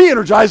likely been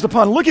re-energized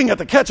upon looking at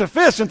the catch of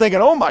fish and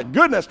thinking, oh my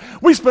goodness,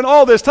 we spent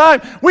all this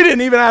time, we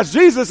didn't even ask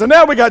Jesus, and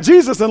now we got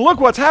Jesus, and look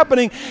what's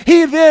happening.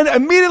 He then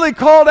immediately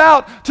called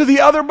out to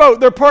the other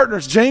boat, their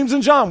partners, James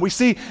and John. We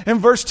see in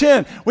verse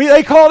 10,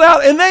 they called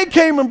out, and they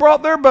came and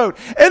brought their boat,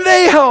 and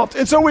they helped.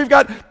 And so we've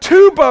got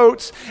two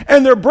boats,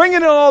 and they're bringing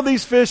in all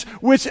these fish,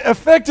 which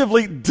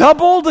effectively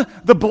doubled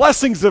the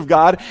blessings of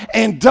God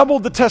and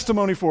doubled the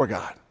testimony for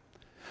God.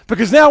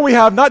 Because now we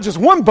have not just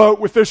one boat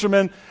with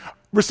fishermen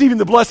receiving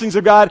the blessings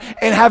of God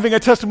and having a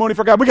testimony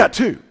for God. We got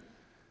two.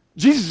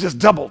 Jesus just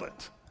doubled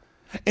it.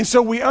 And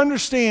so we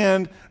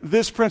understand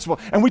this principle.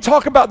 And we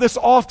talk about this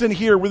often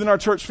here within our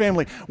church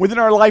family, within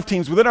our life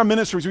teams, within our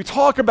ministries. We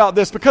talk about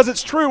this because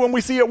it's true, and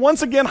we see it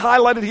once again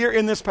highlighted here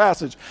in this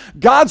passage.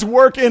 God's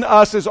work in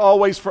us is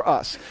always for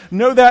us.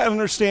 Know that and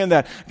understand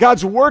that.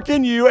 God's work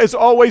in you is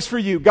always for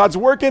you. God's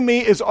work in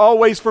me is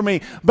always for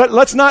me. But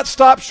let's not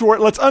stop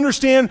short. Let's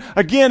understand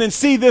again and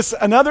see this,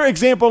 another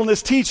example in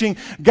this teaching.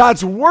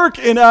 God's work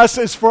in us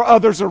is for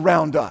others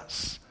around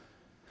us.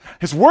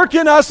 His work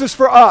in us is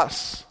for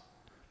us.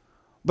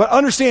 But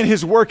understand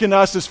His work in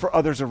us is for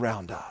others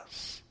around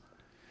us.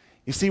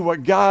 You see,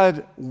 what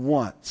God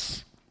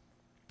wants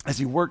as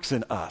He works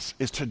in us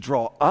is to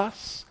draw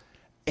us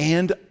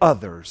and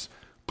others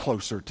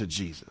closer to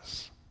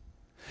Jesus.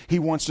 He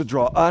wants to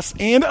draw us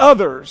and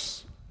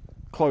others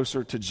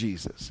closer to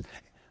Jesus.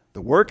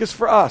 The work is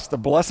for us. The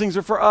blessings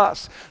are for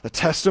us. The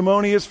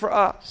testimony is for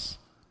us.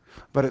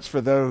 But it's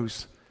for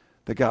those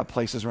that God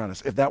places around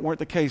us. If that weren't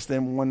the case,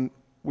 then when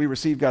we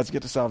receive God's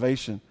gift of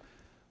salvation,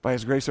 by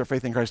His grace or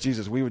faith in Christ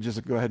Jesus, we would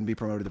just go ahead and be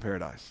promoted to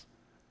paradise.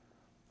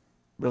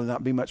 Really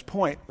not be much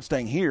point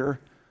staying here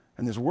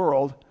in this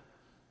world,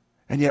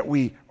 and yet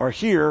we are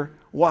here.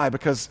 Why?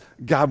 Because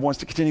God wants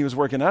to continue His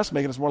work in us,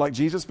 making us more like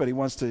Jesus, but He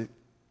wants to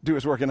do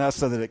His work in us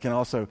so that it can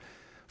also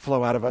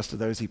flow out of us to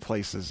those He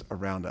places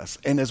around us.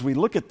 And as we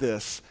look at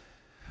this,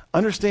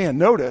 understand,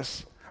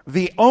 notice,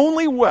 the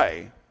only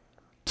way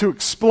to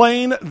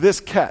explain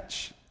this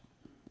catch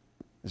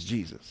is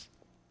Jesus.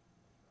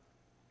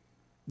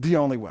 The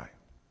only way.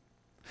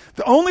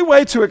 The only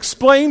way to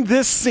explain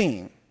this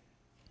scene,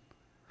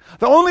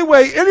 the only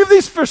way any of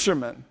these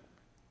fishermen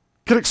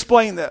could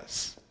explain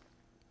this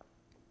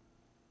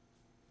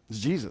is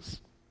Jesus.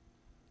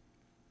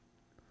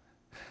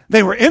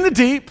 They were in the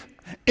deep,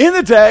 in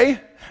the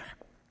day,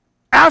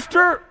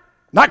 after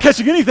not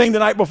catching anything the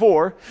night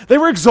before. They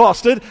were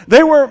exhausted.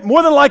 They were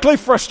more than likely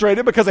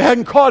frustrated because they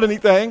hadn't caught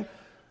anything.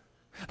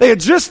 They had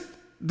just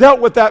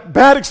dealt with that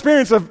bad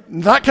experience of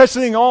not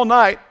catching anything all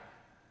night.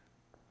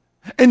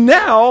 And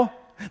now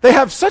they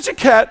have such a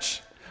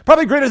catch,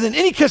 probably greater than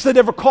any catch they'd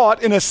ever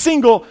caught in a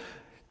single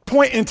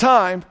point in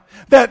time,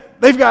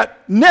 that they've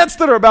got nets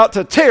that are about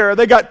to tear.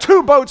 They got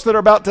two boats that are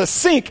about to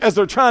sink as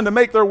they're trying to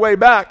make their way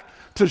back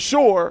to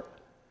shore.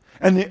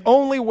 And the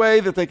only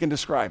way that they can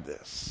describe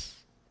this,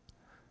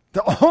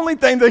 the only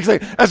thing they can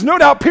say, as no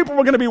doubt people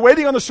were going to be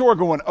waiting on the shore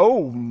going,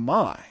 oh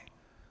my,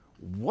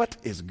 what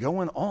is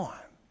going on?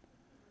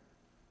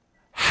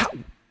 How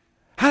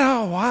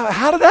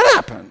did that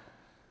happen?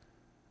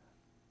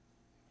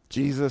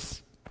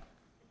 Jesus,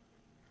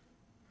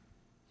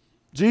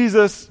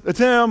 it's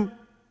Him.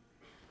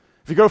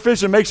 If you go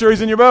fishing, make sure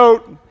He's in your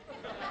boat.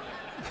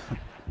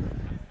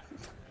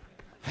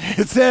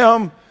 It's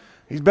him.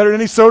 He's better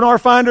than any sonar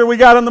finder we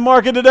got on the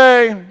market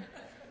today.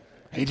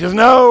 He just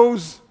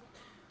knows.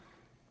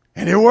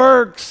 And it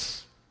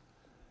works.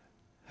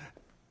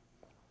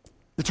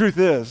 The truth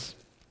is,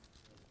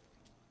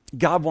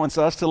 God wants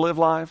us to live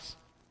lives.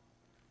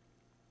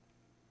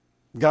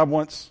 God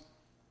wants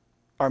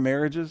our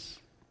marriages.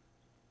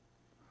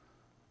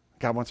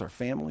 God wants our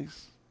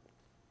families.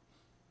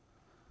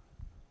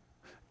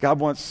 God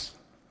wants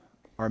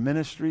our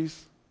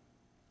ministries.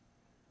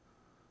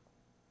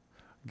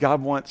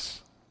 God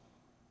wants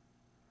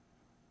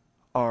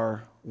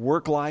our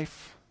work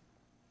life.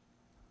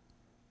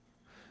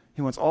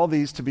 He wants all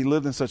these to be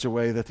lived in such a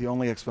way that the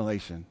only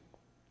explanation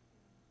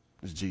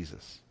is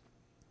Jesus.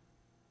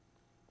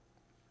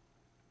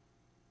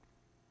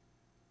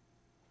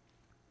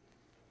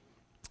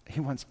 He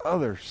wants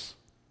others,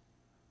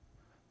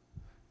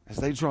 as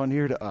they draw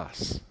near to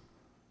us.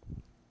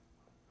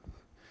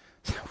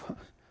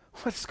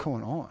 What's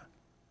going on?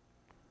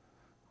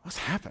 What's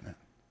happening?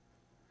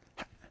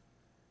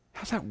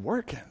 How's that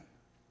working?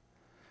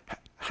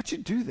 How'd you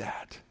do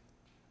that?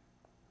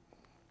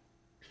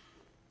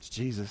 It's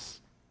Jesus.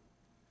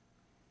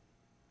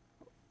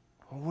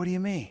 Well, what do you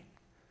mean?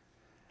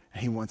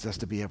 And he wants us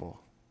to be able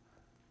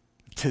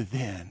to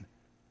then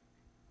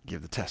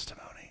give the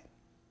testimony,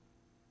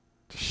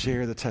 to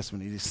share the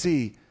testimony, to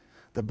see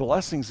the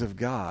blessings of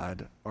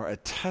God are a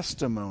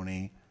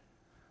testimony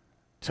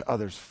to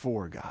others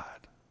for God.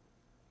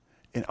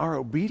 And our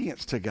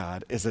obedience to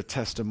God is a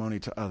testimony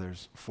to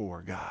others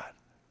for God.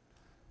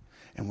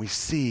 And we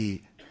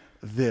see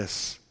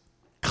this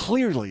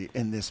clearly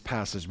in this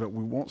passage, but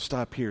we won't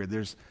stop here.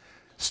 There's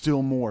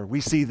still more. We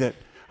see that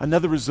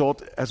another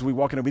result as we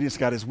walk in obedience to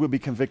God is we'll be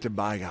convicted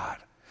by God.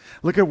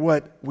 Look at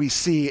what we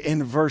see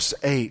in verse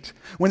 8.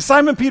 When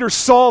Simon Peter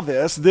saw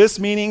this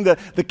meaning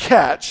the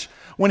catch,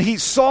 when he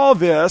saw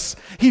this,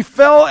 he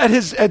fell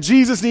at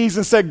Jesus' knees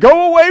and said,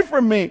 "Go away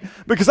from me,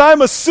 because I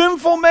am a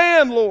sinful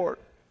man, Lord."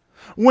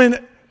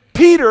 When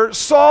Peter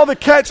saw the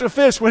catch of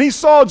fish, when he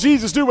saw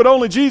Jesus do what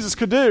only Jesus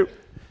could do,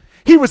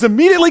 he was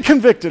immediately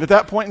convicted at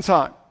that point in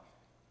time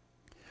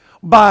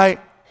by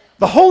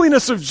the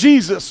holiness of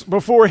Jesus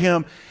before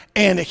him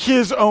and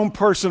his own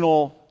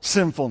personal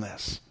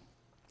sinfulness.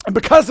 And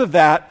because of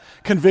that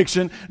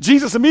conviction,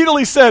 Jesus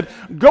immediately said,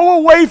 "Go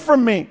away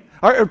from me."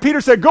 Or Peter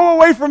said, "Go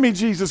away from me,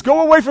 Jesus.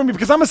 Go away from me,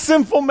 because I'm a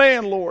sinful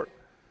man, Lord.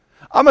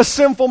 I'm a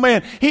sinful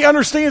man." He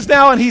understands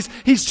now, and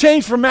he's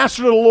changed from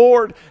master to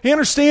Lord. He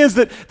understands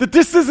that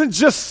this isn't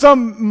just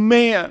some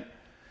man.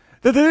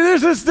 That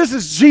this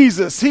is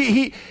Jesus.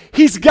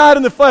 He's God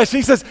in the flesh.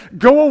 He says,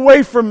 "Go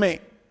away from me.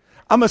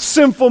 I'm a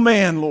sinful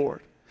man,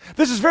 Lord."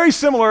 This is very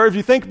similar, if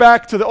you think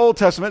back to the Old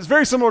Testament, it's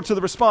very similar to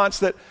the response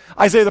that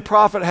Isaiah the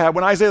prophet had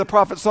when Isaiah the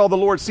prophet saw the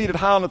Lord seated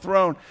high on the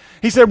throne.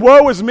 He said,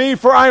 "Woe is me,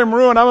 for I am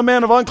ruined. I'm a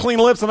man of unclean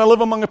lips, and I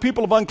live among a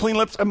people of unclean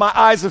lips, and my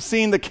eyes have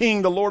seen the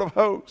King, the Lord of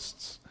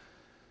hosts."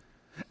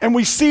 And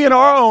we see in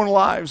our own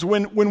lives,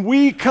 when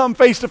we come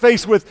face to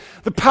face with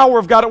the power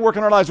of God at work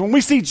in our lives, when we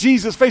see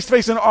Jesus face to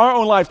face in our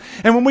own lives,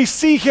 and when we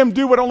see him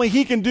do what only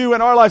he can do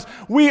in our lives,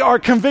 we are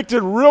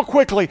convicted real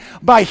quickly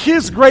by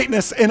his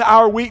greatness in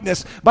our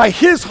weakness, by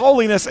his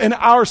holiness in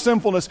our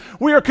sinfulness.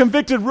 We are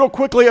convicted real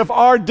quickly of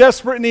our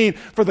desperate need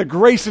for the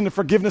grace and the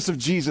forgiveness of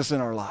Jesus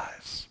in our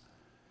lives.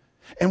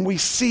 And we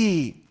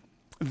see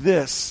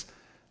this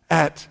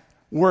at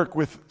work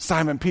with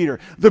Simon Peter.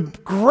 The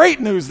great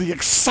news, the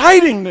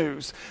exciting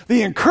news,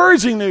 the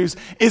encouraging news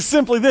is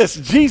simply this: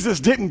 Jesus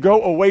didn't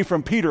go away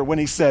from Peter when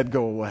he said,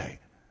 "Go away."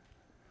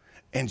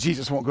 And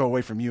Jesus won't go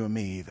away from you and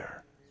me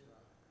either.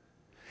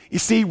 You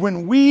see,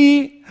 when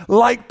we,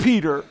 like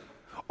Peter,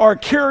 are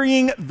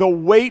carrying the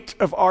weight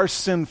of our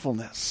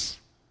sinfulness,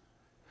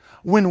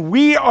 when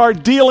we are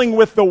dealing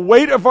with the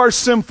weight of our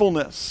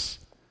sinfulness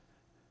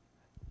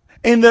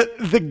and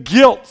the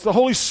guilt, the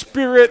Holy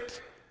Spirit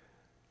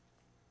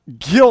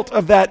guilt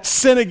of that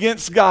sin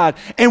against God.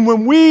 And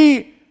when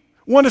we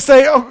want to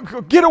say,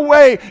 "Oh, get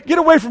away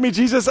from me,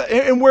 Jesus,"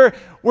 and we're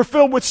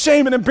filled with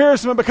shame and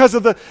embarrassment because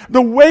of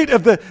the weight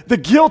of the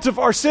guilt of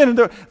our sin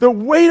and the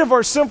weight of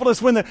our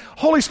sinfulness, when the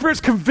Holy Spirit's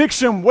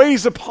conviction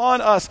weighs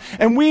upon us,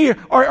 and we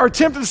are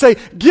tempted to say,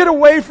 "Get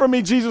away from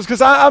me, Jesus,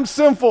 because I'm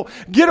sinful.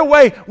 Get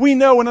away." We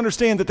know and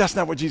understand that that's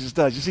not what Jesus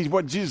does. You see,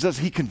 what Jesus does,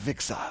 he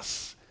convicts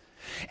us.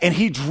 And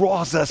he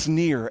draws us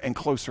near and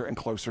closer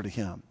to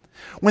him.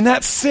 When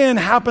that sin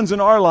happens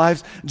in our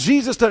lives,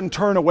 Jesus doesn't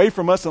turn away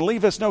from us and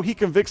leave us. No, he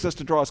convicts us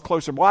to draw us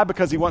closer. Why?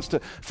 Because he wants to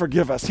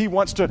forgive us. He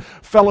wants to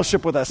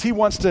fellowship with us. He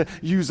wants to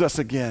use us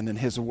again in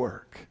his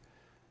work.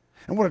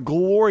 And what a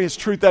glorious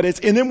truth that is.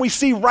 And then we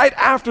see right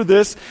after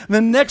this,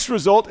 the next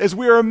result is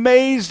we are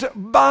amazed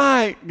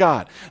by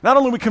God. Not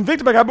only are we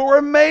convicted by God, but we're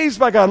amazed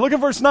by God. Look at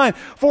verse 9.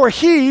 "For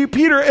he,"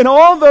 Peter, "and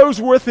all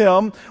those with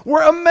him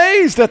were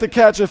amazed at the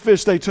catch of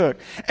fish they took.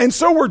 And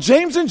so were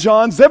James and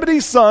John,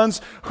 Zebedee's sons,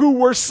 who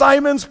were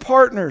Simon's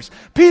partners."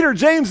 Peter,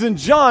 James, and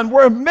John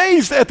were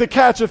amazed at the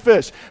catch of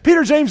fish.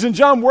 Peter, James, and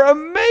John were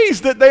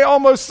amazed that they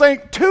almost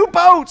sank 2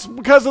 boats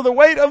because of the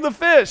weight of the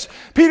fish.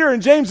 Peter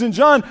and James and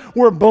John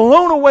were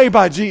blown away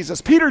by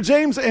Jesus. Peter,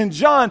 James, and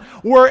John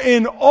were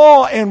in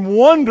awe and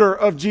wonder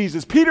of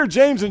Jesus. Peter,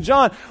 James, and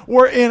John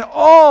were in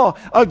awe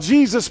of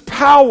Jesus'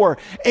 power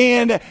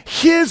and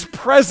his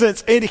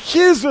presence and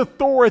his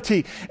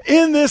authority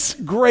in this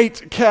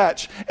great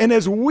catch. And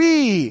as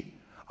we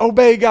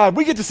obey God,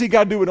 we get to see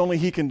God do what only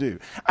he can do.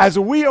 As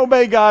we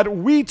obey God,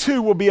 we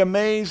too will be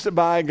amazed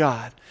by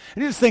God.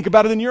 And you just think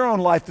about it in your own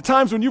life. The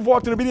times when you've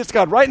walked in obedience to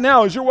God. Right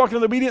now, as you're walking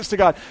in obedience to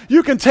God,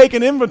 you can take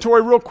an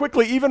inventory real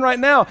quickly, even right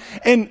now,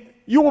 and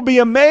you will be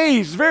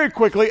amazed very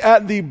quickly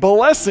at the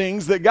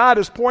blessings that God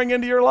is pouring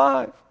into your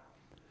life.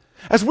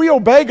 As we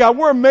obey God,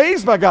 we're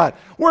amazed by God.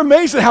 We're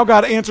amazed at how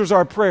God answers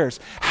our prayers,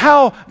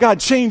 how God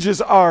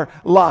changes our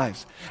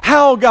lives,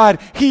 how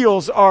God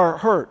heals our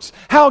hurts,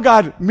 how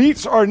God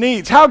meets our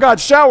needs, how God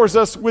showers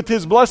us with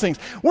his blessings.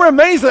 We're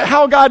amazed at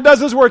how God does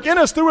his work in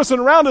us, through us, and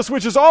around us,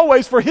 which is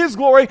always for his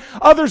glory,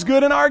 others'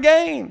 good, and our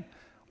gain.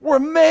 We're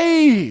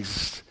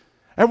amazed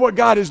at what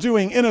God is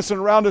doing in us and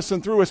around us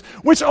and through us,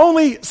 which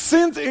only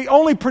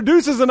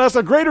produces in us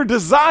a greater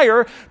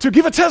desire to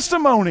give a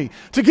testimony,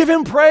 to give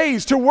him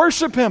praise, to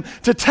worship him,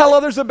 to tell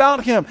others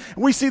about him.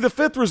 We see the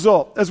fifth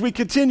result as we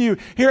continue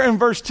here in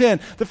verse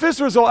 10. The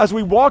fifth result, as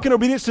we walk in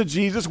obedience to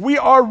Jesus, we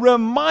are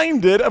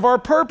reminded of our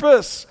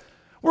purpose.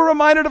 We're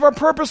reminded of our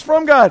purpose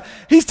from God.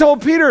 He's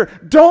told Peter,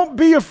 don't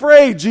be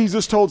afraid,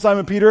 Jesus told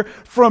Simon Peter.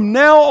 From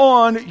now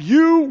on,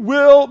 you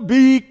will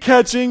be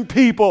catching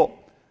people.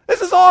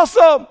 This is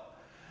awesome.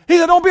 He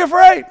said, don't be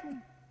afraid.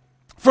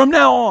 From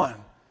now on,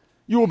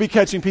 you will be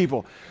catching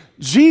people.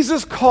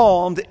 Jesus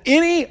calmed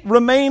any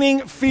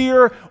remaining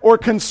fear or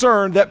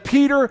concern that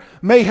Peter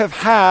may have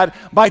had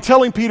by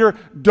telling Peter,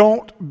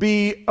 don't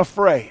be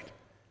afraid.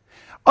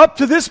 Up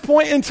to this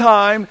point in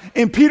time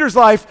in Peter's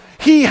life,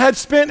 he had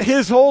spent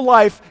his whole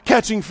life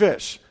catching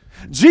fish.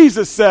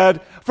 Jesus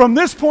said, from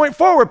this point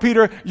forward,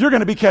 Peter, you're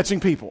going to be catching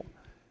people.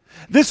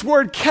 This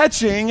word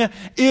catching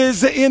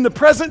is in the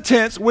present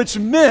tense, which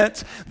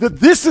meant that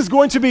this is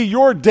going to be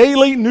your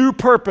daily new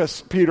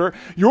purpose, Peter.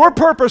 Your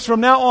purpose from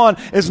now on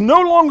is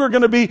no longer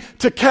going to be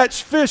to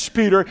catch fish,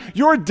 Peter.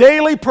 Your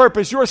daily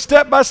purpose, your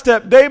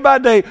step-by-step,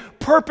 day-by-day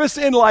purpose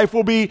in life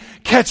will be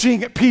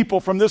catching people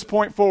from this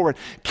point forward.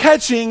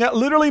 Catching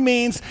literally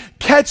means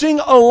catching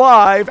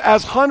alive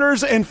as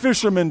hunters and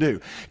fishermen do.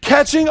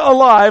 Catching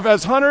alive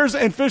as hunters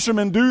and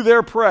fishermen do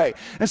their prey.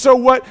 And so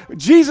what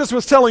Jesus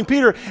was telling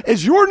Peter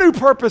is your new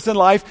purpose in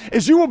life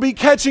is you will be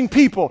catching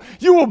people.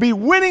 You will be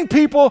winning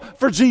people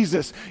for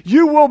Jesus.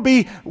 You will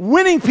be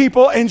winning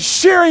people and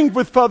sharing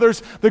with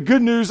others the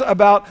good news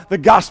about the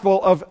gospel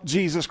of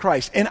Jesus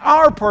Christ. And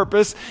our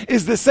purpose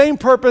is the same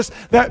purpose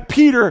that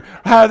Peter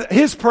had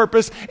his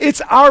purpose.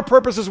 It's our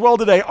purpose as well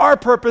today. Our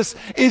purpose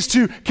is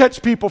to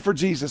catch people for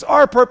Jesus.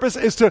 Our purpose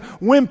is to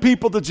win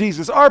people to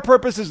Jesus. Our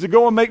purpose is to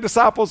go and make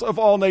disciples of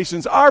all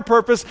nations. Our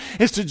purpose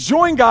is to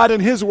join God in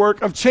his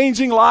work of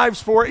changing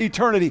lives for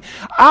eternity.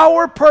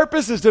 Our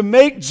purpose is to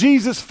make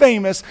Jesus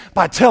famous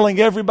by telling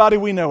everybody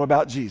we know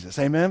about Jesus.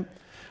 Amen?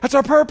 That's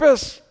our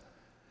purpose.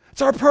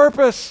 It's our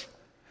purpose.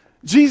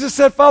 Jesus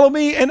said, follow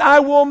me and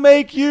I will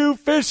make you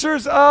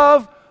fishers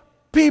of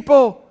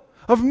people.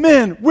 Of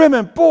men,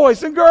 women,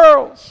 boys, and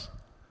girls.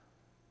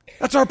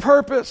 That's our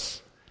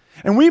purpose.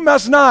 And we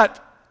must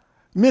not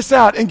miss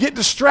out and get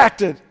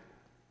distracted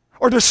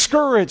or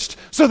discouraged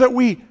so that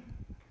we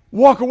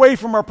walk away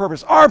from our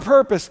purpose. Our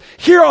purpose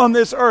here on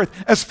this earth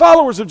as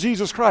followers of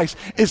Jesus Christ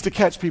is to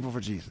catch people for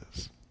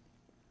Jesus.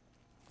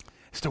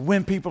 It's to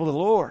win people to the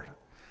Lord.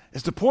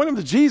 It's to point them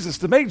to Jesus,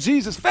 to make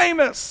Jesus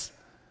famous,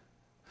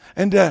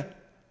 and to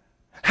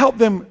help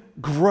them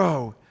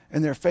grow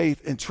in their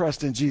faith and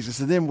trust in Jesus.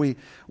 And then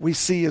we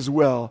see as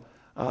well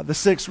the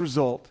sixth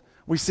result.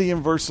 We see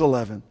in verse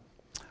 11.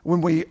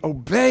 When we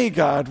obey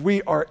God,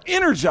 we are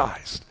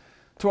energized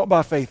to walk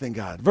by faith in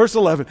God. Verse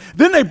 11.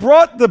 Then they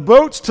brought the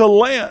boats to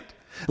land,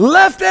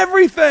 left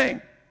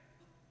everything,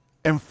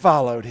 and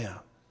followed him.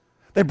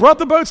 They brought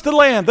the boats to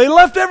land. They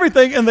left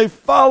everything, and they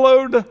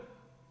followed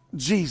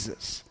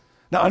Jesus.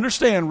 Now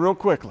understand real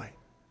quickly.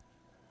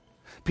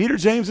 Peter,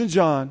 James, and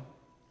John,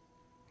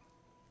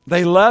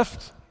 they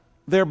left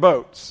their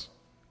boats.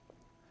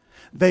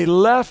 They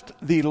left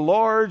the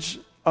large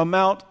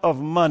amount of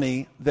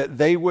money that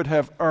they would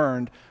have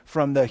earned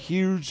from the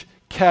huge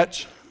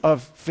catch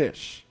of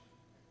fish,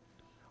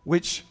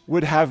 which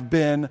would have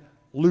been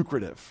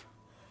lucrative.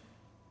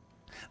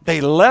 They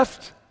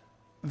left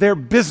their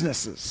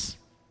businesses.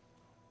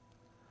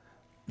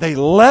 They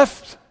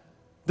left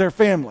their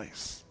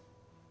families.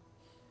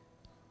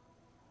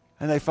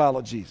 And they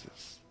followed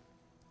Jesus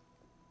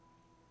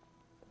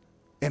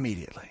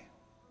immediately.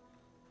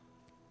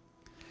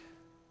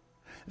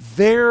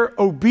 Their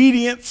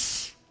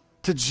obedience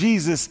to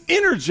Jesus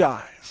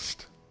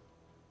energized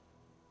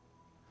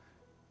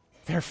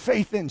their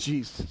faith in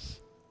Jesus.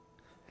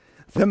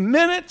 The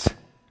minute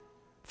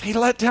they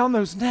let down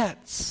those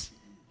nets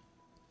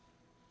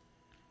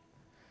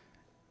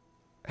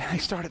and they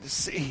started to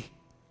see,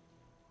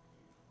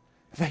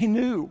 they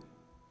knew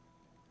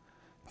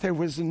there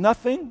was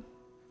nothing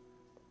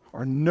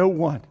or no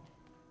one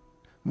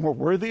more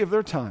worthy of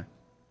their time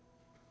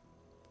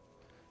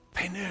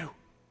They knew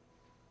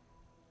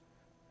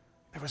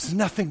there was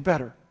nothing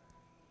better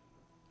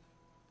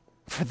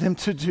for them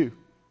to do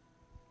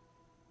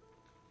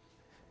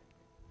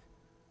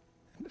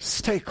than to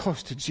stay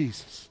close to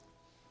Jesus.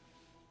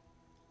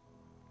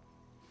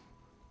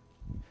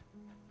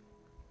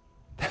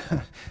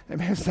 And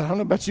man said, I don't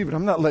know about you, but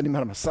I'm not letting him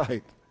out of my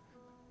sight.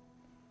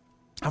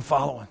 I'm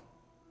following.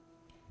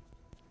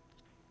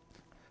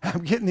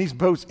 I'm getting these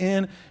boats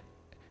in,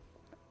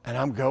 and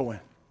I'm going.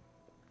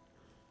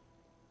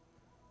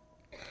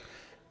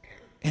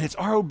 And it's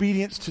our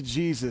obedience to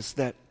Jesus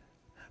that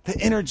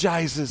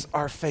energizes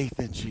our faith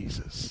in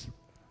Jesus.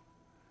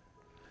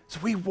 So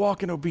we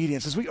walk in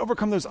obedience. As we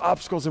overcome those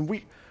obstacles and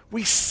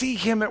we see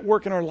him at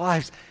work in our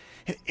lives,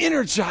 it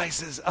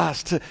energizes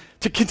us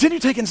to continue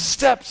taking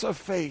steps of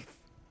faith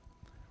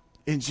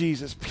in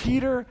Jesus.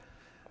 Peter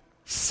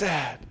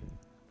said,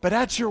 but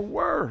at your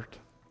word,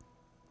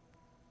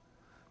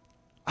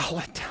 I'll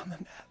let down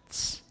the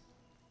nets.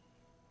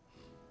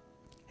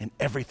 And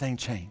everything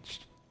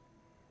changed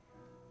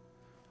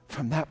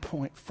from that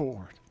point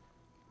forward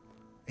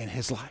in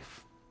his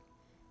life.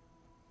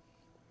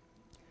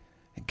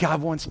 And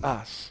God wants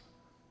us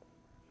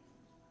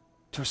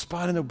to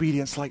respond in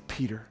obedience like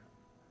Peter.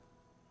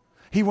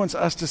 He wants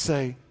us to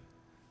say,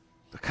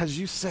 because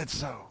you said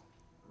so,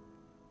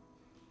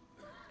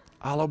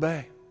 I'll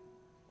obey.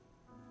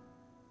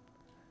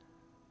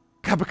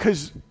 God,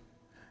 because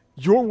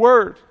your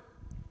word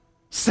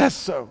says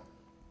so,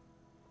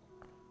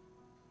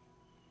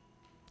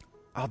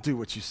 I'll do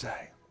what you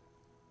say.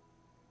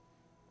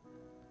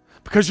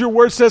 Because your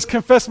word says,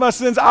 confess my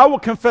sins, I will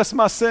confess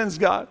my sins,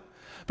 God.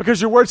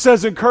 Because your word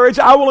says, encourage,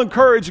 I will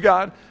encourage,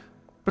 God.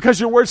 Because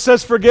your word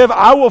says, forgive,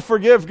 I will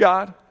forgive,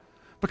 God.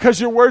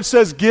 Because your word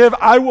says, give,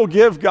 I will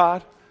give,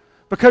 God.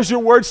 Because your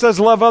word says,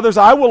 love others,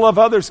 I will love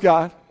others,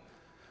 God.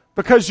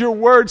 Because your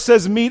word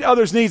says, meet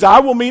others' needs, I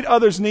will meet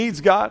others'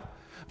 needs, God.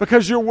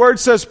 Because your word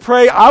says,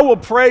 pray, I will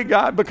pray,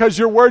 God. Because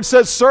your word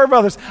says, serve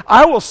others,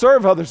 I will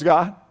serve others,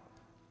 God.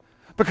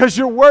 Because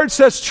your word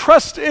says,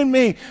 trust in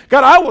me,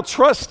 God, I will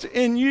trust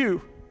in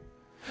you.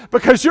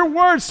 Because your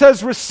word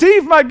says,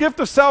 receive my gift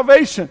of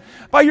salvation.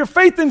 By your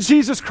faith in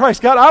Jesus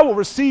Christ, God, I will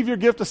receive your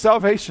gift of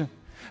salvation.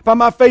 By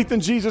my faith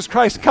in Jesus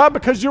Christ. God,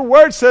 because your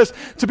word says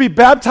to be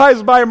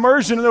baptized by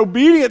immersion in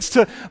obedience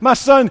to my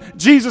son,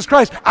 Jesus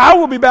Christ, I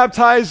will be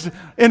baptized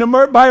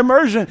by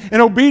immersion in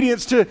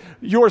obedience to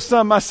your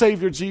son, my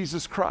Savior,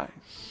 Jesus Christ.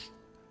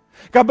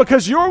 God,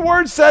 because your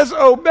word says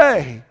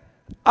obey,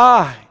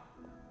 I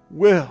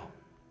will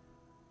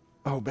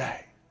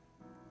obey.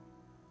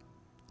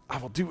 I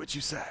will do what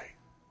you say.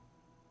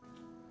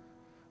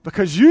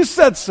 Because you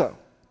said so,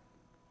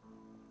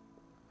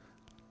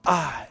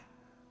 I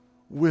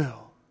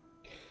will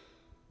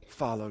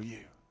follow you.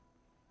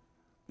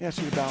 Yes,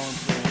 you to bow and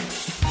pray.